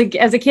 definitely, as a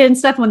kid and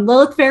stuff, when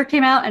Lilith Fair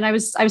came out, and I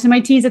was in my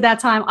teens at that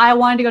time, I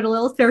wanted to go to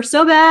Lilith Fair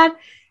so bad.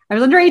 I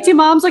was under 18.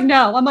 Mom's like,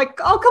 no. I'm like,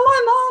 oh, come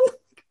on, Mom.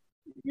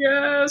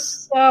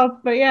 Yes. So,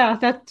 but yeah,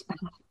 that's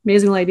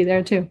amazing lady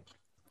there too.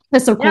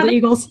 That's so cool. Yeah, the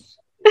Eagles.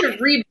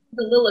 Read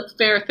the Lilith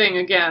Fair thing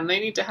again. They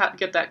need to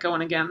get that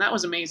going again. That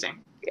was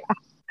amazing. Yeah.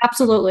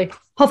 Absolutely.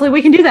 Hopefully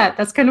we can do that.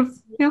 That's kind of,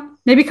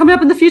 maybe coming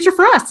up in the future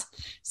for us.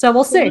 So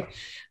we'll see.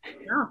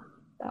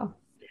 Yeah.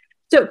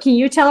 So can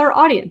you tell our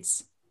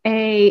audience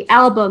a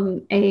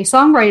album, a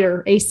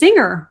songwriter, a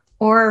singer,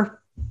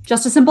 or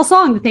just a simple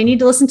song that they need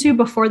to listen to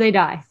before they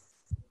die?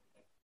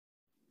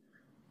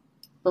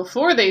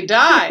 Before they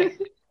die?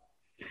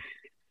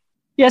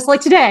 Yes,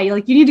 like today.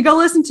 Like you need to go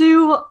listen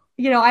to,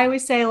 I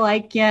always say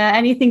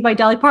anything by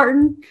Dolly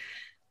Parton,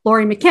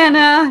 Lori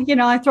McKenna,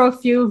 I throw a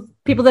few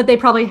people that they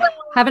probably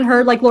haven't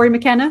heard, like Lori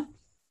McKenna.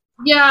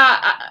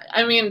 Yeah,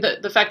 I mean,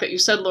 the fact that you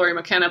said Lori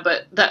McKenna,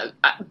 but that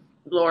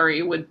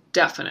Lori would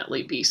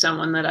definitely be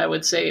someone that I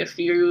would say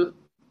you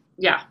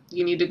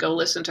need to go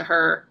listen to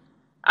her.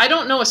 I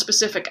don't know a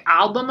specific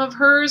album of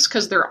hers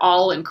because they're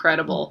all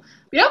incredible.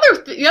 The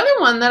other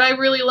one that I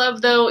really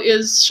love, though,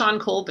 is Sean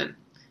Colvin.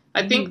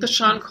 I think the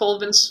Sean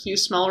Colvin's Few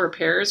Small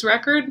Repairs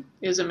record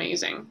is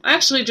amazing. I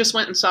actually just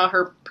went and saw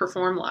her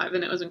perform live,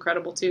 and it was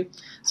incredible too.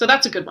 So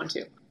that's a good one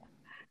too.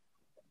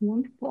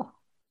 Wonderful.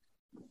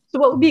 So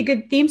what would be a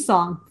good theme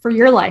song for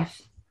your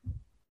life?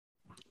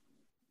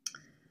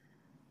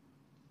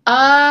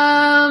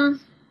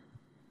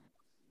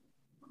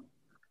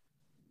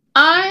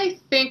 I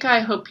think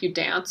I Hope You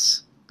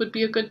Dance would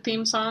be a good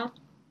theme song.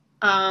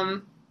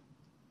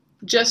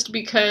 Just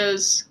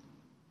because,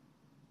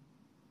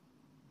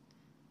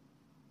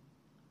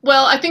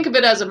 well, I think of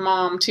it as a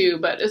mom too,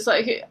 but it's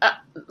like,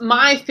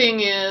 my thing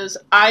is,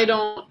 I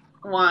don't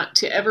want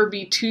to ever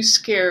be too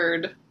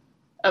scared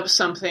of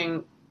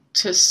something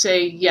to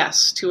say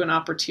yes to an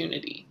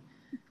opportunity.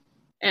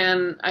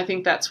 And I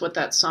think that's what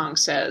that song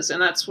says.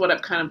 And that's what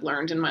I've kind of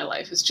learned in my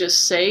life is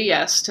just say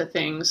yes to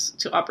things,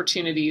 to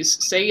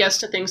opportunities. Say yes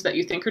to things that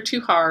you think are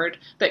too hard,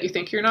 that you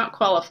think you're not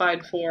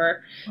qualified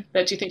for,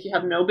 that you think you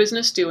have no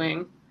business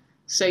doing.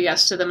 Say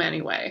yes to them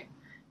anyway.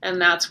 And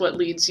that's what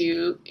leads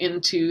you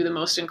into the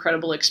most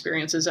incredible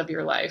experiences of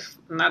your life.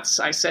 And that's,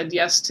 I said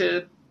yes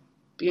to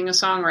being a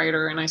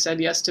songwriter, and I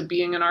said yes to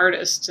being an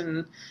artist,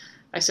 and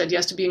I said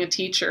yes to being a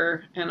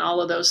teacher, and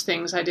all of those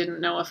things I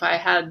didn't know if I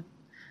had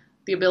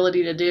the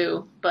ability to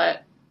do,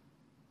 but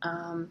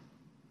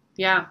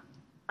yeah,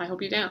 I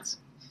Hope You Dance.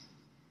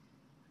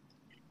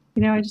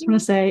 You know, I just want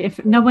to say,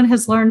 if no one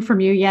has learned from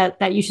you yet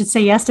that you should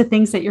say yes to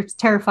things that you're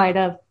terrified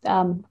of,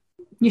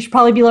 you should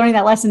probably be learning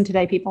that lesson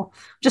today, people.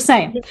 Just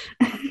saying,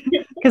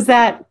 because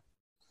that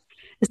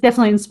is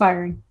definitely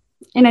inspiring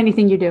in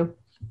anything you do.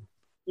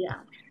 Yeah.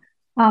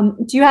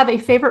 Do you have a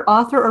favorite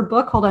author or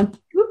book? Hold on.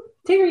 Oop,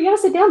 Tigger, you got to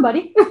sit down,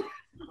 buddy.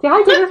 Say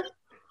hi, Tigger.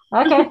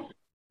 Okay.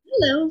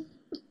 Hello.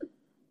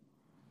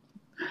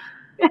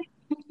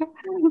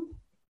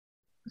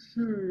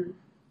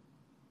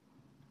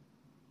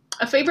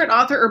 A favorite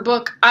author or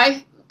book?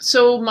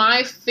 So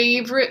my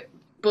favorite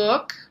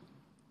book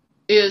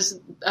is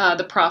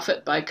The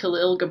Prophet by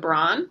Khalil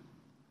Gibran.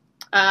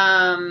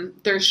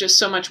 There's just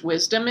so much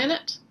wisdom in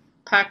it,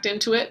 packed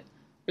into it.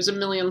 There's a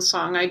million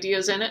song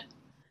ideas in it.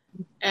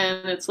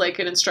 And it's like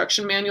an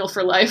instruction manual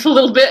for life a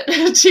little bit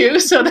too.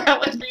 So that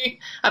would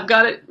be, I've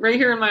got it right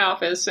here in my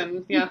office.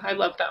 And yeah, I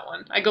love that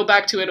one. I go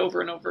back to it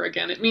over and over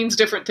again. It means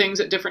different things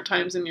at different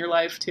times in your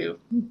life too.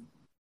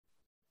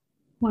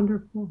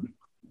 Wonderful.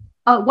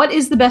 What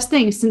is the best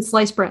thing since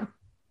sliced bread?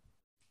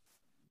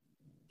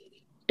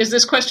 Is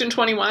this question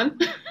 21?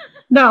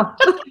 No.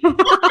 I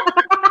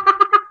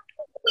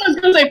was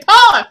going to say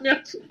Paula. No.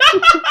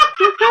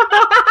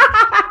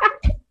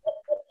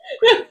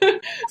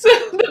 So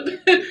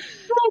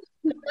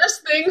the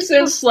best thing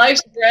since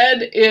sliced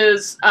bread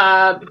is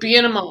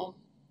being a mom.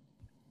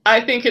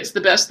 I think it's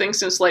the best thing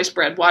since sliced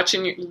bread,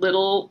 watching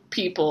little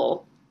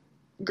people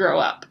grow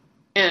up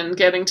and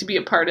getting to be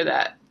a part of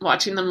that,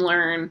 watching them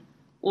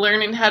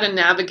learning how to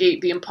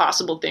navigate the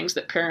impossible things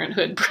that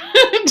parenthood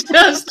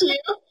does to you.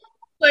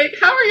 Like,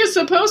 how are you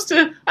supposed to,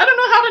 I don't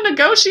know how to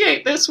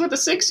negotiate this with a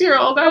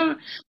 6-year-old,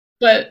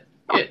 but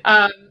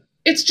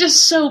it's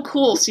just so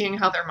cool seeing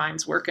how their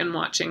minds work and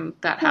watching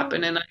that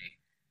happen. And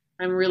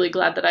I'm really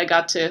glad that I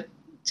got to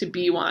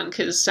be one,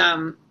 because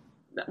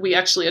we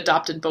actually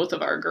adopted both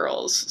of our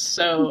girls.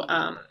 So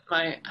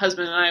my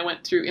husband and I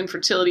went through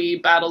infertility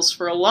battles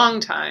for a long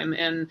time,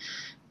 and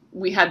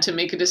we had to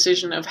make a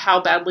decision of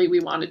how badly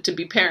we wanted to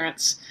be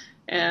parents.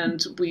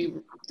 And we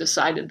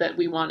decided that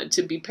we wanted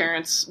to be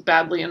parents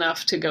badly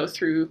enough to go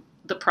through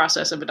the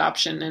process of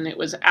adoption, and it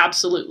was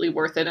absolutely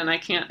worth it. And I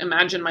can't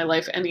imagine my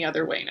life any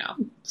other way now.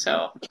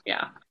 So,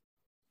 yeah.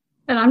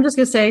 And I'm just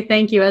going to say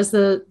thank you. As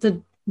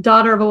the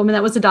daughter of a woman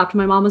that was adopted,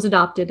 my mom was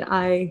adopted.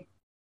 My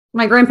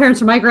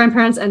grandparents were my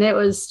grandparents, and it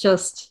was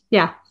just,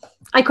 yeah.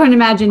 I couldn't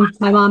imagine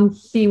my mom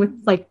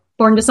being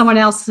born to someone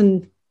else,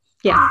 and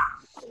yeah.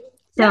 So,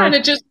 yeah, and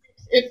it just,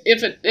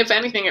 if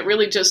anything, it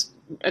really just,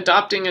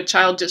 adopting a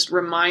child just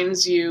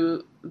reminds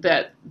you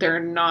that they're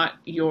not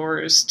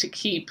yours to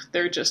keep.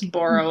 They're just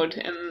borrowed,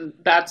 and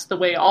that's the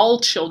way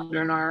all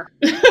children are.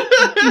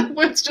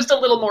 It's just a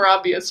little more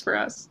obvious for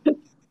us.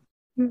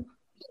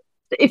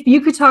 If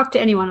you could talk to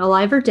anyone,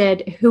 alive or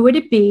dead, who would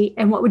it be,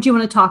 and what would you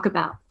want to talk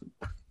about?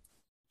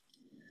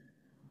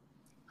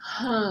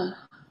 I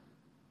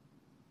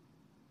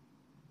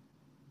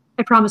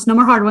promise, no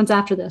more hard ones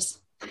after this.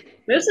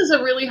 This is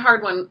a really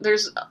hard one.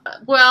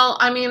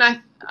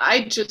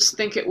 I just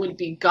think it would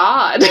be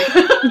God.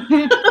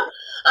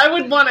 I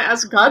would want to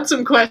ask God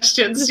some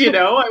questions,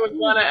 I would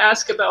want to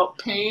ask about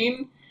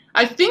pain.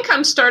 I think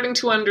I'm starting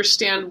to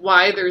understand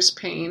why there's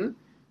pain,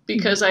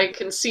 because I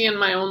can see in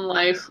my own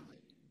life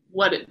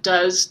what it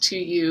does to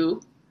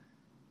you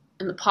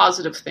and the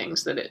positive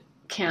things that it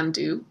can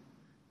do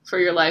for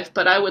your life.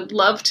 But I would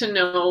love to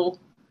know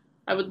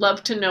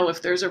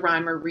if there's a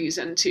rhyme or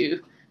reason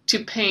to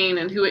pain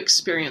and who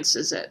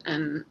experiences it.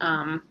 And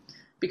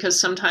because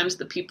sometimes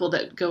the people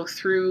that go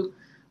through,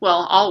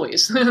 well,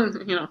 always,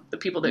 the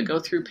people that go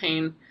through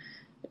pain,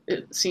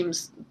 it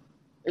seems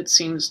it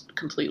seems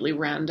completely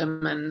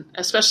random, and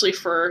especially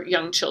for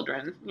young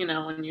children,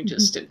 when you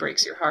just, it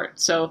breaks your heart.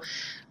 So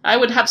I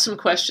would have some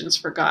questions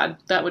for God.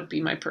 That would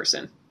be my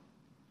person.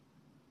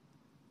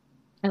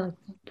 I like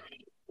that.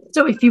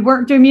 So if you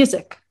weren't doing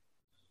music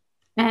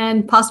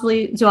and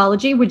possibly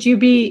zoology, what would you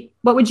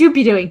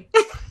be doing?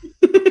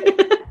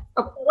 If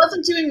I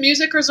wasn't doing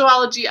music or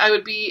zoology, I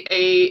would be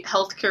a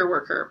healthcare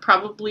worker,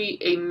 probably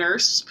a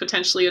nurse,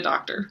 potentially a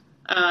doctor.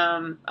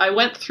 I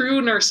went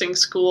through nursing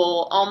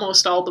school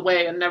almost all the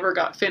way and never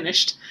got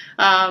finished,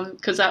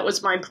 because that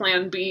was my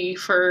plan B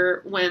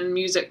for when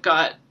music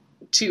got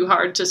too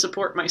hard to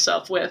support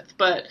myself with.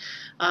 But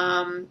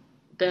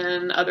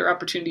then other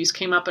opportunities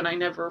came up and I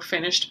never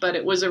finished, but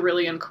it was a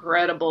really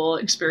incredible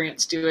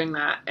experience doing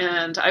that.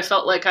 And I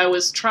felt like I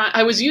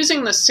was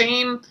using the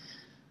same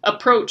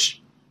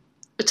approach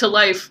to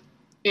life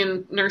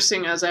in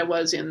nursing as I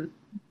was in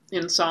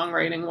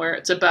songwriting, where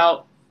it's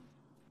about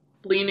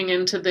leaning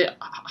into the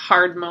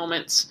hard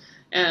moments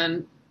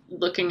and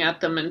looking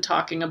at them and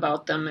talking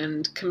about them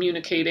and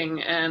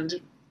communicating and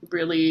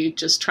really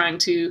just trying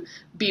to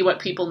be what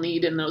people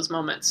need in those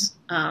moments,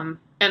 and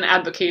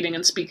advocating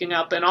and speaking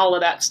up and all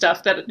of that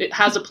stuff, that it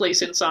has a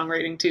place in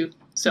songwriting too.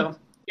 So,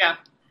 yeah.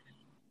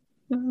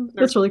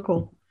 That's really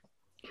cool.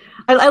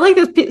 I like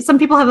that some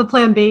people have a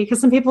plan B,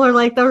 because some people are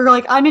like, they're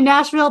like, I'm in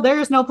Nashville,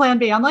 there's no plan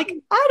B. I'm like,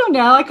 I don't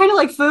know. I kind of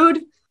like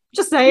food.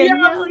 Just saying.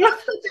 Yeah.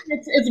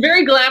 It's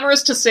very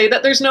glamorous to say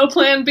that there's no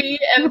plan B,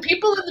 and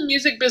people in the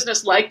music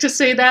business like to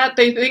say that.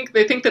 They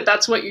think that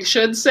that's what you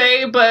should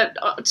say, but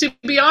to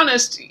be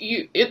honest,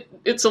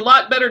 it's a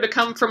lot better to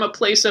come from a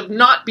place of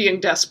not being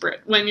desperate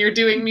when you're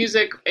doing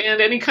music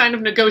and any kind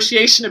of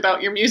negotiation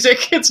about your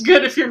music. It's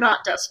good if you're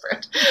not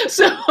desperate.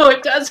 So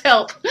it does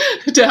help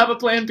to have a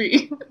plan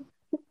B.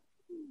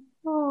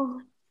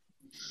 Oh.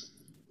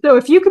 So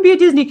if you could be a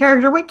Disney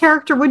character, what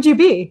character would you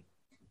be?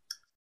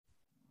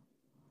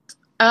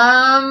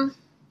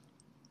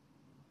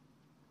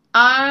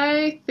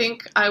 I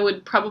think I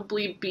would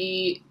probably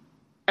be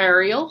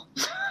Ariel,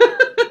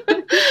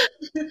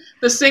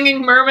 the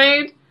singing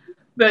mermaid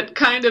that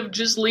kind of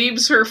just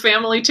leaves her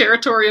family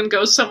territory and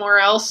goes somewhere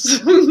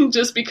else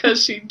just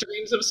because she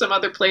dreams of some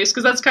other place,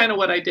 because that's kind of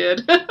what I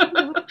did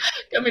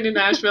coming to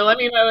Nashville. I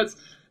mean, I was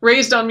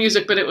raised on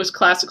music, but it was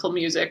classical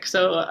music,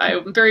 so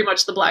I'm very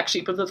much the black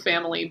sheep of the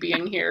family,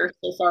 being here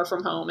so far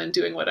from home and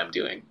doing what I'm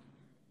doing.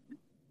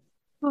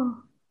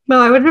 Oh. No,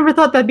 I would have never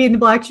thought that'd be in the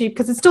black sheep,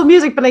 because it's still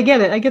music, but I get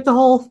it. I get the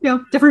whole,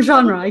 different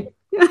genre.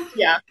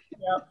 Yeah.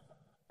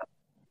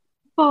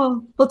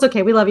 Oh, well, it's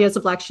okay. We love you as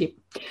a black sheep.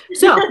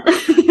 So,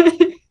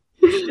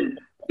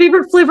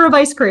 favorite flavor of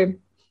ice cream?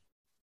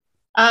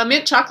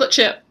 Mint chocolate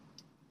chip.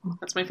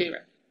 That's my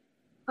favorite.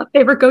 A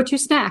favorite go-to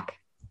snack?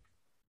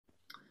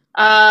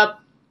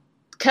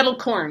 Kettle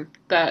corn.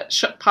 That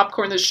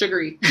popcorn that's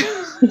sugary.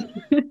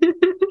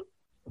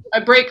 I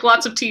break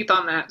lots of teeth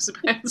on that.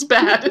 It's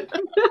bad.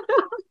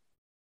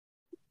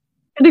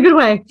 In a good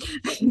way.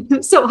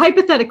 So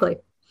hypothetically,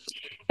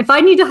 if I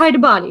need to hide a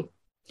body,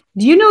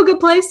 do you know a good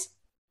place?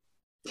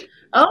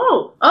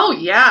 Oh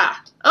yeah.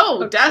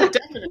 Oh,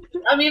 definitely.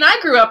 I mean, I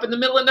grew up in the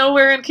middle of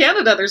nowhere in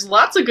Canada. There's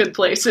lots of good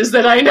places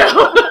that I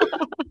know.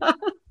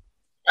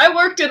 I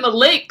worked in the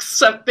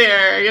lakes up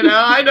there,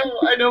 I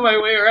know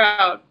my way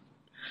around.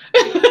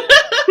 Good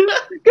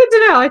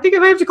to know. I think I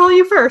might have to call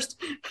you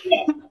first.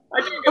 Yeah,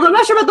 although I'm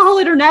not sure about the whole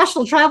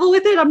international travel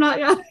with it. I'm not.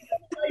 Yeah.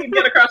 You can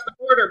get across the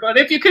border, but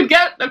if you could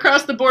get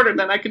across the border,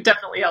 then I could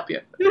definitely help you.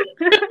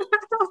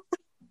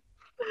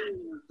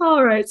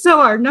 All right. So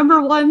our number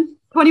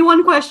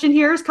 121 question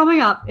here is coming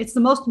up. It's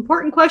the most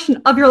important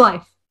question of your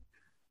life.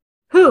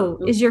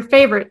 Who is your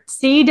favorite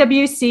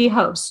CWC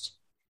host?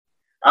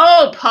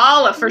 Oh,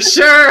 Paula, for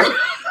sure.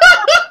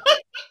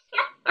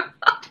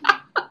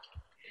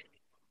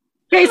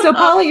 Okay, so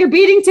Paula, you're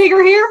beating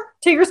Tigger here.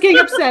 Tigger's getting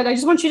upset. I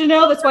just want you to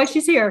know that's why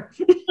she's here.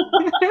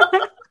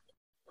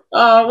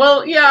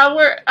 Well,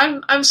 yeah,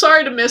 I'm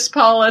sorry to miss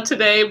Paula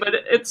today, but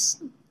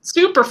it's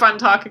super fun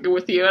talking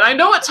with you. And I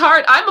know it's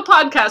hard. I'm a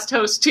podcast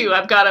host too.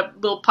 I've got a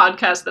little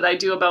podcast that I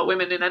do about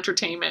women in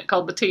entertainment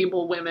called The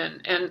Table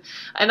Women, and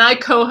I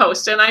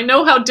co-host. And I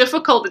know how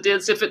difficult it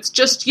is if it's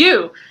just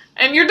you,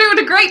 and you're doing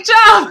a great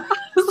job.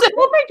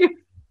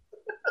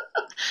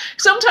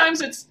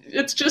 Sometimes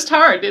it's just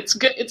hard. It's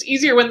good. It's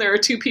easier when there are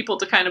two people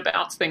to kind of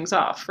bounce things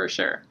off, for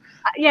sure.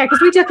 Yeah, because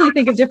we definitely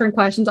think of different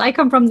questions. I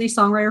come from the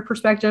songwriter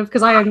perspective,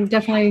 because I am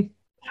definitely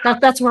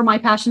that's where my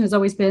passion has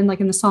always been, like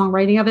in the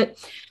songwriting of it.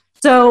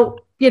 So,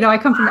 I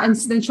come from, and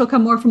then she'll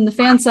come more from the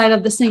fan side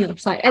of the singer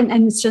side. And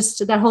it's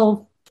just that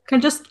whole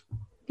kind of just,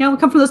 we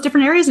come from those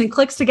different areas and it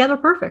clicks together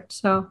perfect.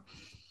 So,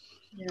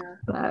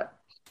 yeah.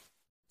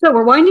 So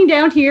we're winding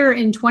down here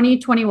in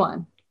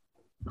 2021.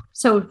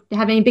 So do you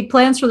have any big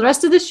plans for the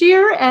rest of this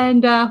year,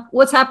 and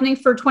what's happening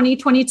for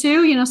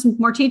 2022? Some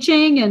more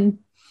teaching and.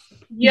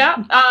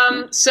 Yeah.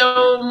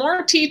 So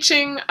more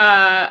teaching.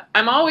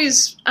 I'm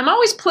always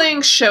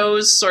playing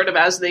shows sort of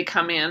as they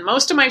come in.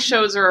 Most of my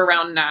shows are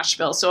around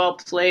Nashville, so I'll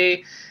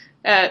play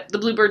at the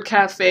Bluebird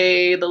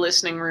Cafe, the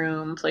Listening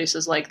Room,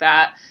 places like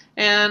that.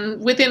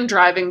 And within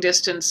driving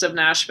distance of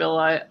Nashville,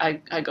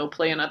 I go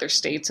play in other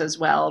states as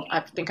well.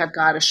 I think I've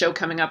got a show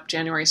coming up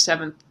January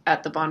 7th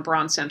at the Von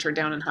Braun Center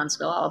down in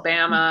Huntsville,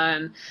 Alabama.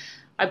 And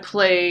I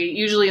play,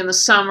 usually in the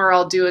summer,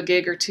 I'll do a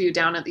gig or two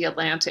down at the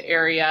Atlanta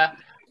area,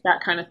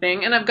 that kind of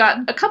thing. And I've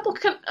got a couple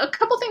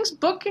things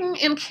booking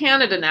in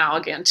Canada now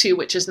again, too,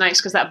 which is nice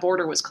because that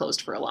border was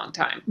closed for a long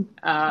time.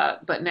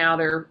 But now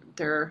they're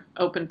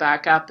open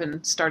back up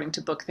and starting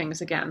to book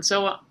things again.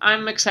 So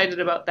I'm excited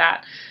about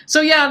that.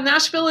 So yeah,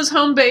 Nashville is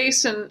home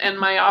base and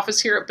my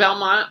office here at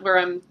Belmont, where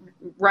I'm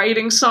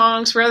writing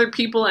songs for other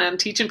people and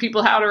teaching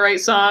people how to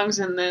write songs,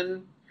 and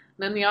then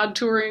the odd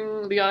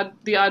touring,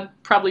 the odd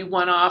probably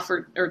one-off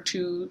or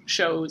two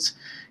shows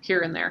here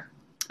and there.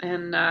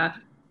 And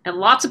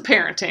lots of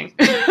parenting.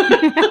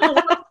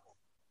 I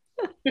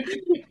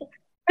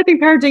think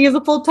parenting is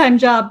a full-time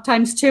job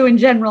times 2 in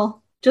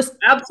general. Just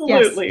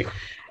absolutely. Yes.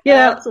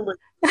 Yeah. Absolutely.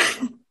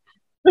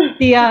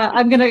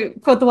 I'm going to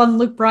quote the one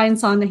Luke Bryan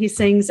song that he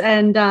sings,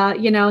 and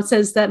it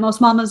says that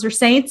most mamas are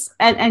saints,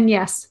 and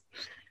yes,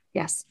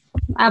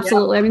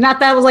 absolutely. Yeah. I mean,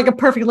 that was like a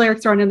perfect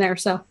lyric thrown in there.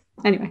 So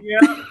anyway. Yeah.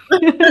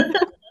 I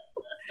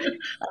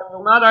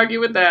will not argue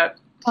with that.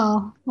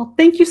 Oh, well,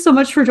 thank you so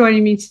much for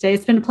joining me today.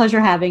 It's been a pleasure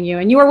having you,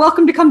 and you are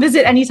welcome to come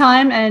visit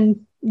anytime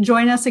and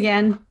join us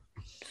again.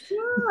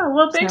 Yeah,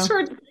 well, thanks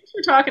for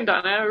talking,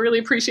 Donna. I really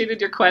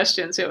appreciated your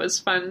questions. It was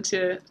fun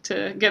to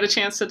get a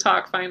chance to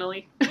talk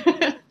finally.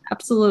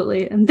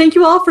 Absolutely. And thank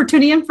you all for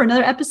tuning in for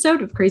another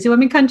episode of Crazy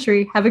Women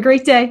Country. Have a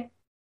great day.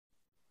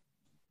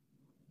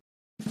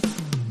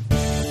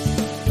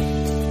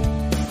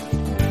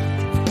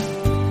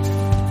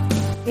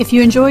 If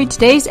you enjoyed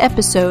today's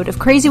episode of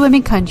Crazy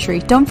Women Country,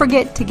 don't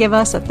forget to give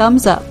us a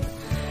thumbs up.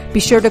 Be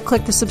sure to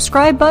click the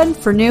subscribe button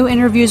for new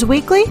interviews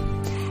weekly.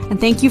 And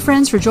thank you,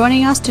 friends, for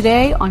joining us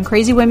today on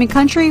Crazy Women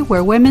Country,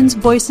 where women's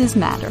voices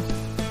matter.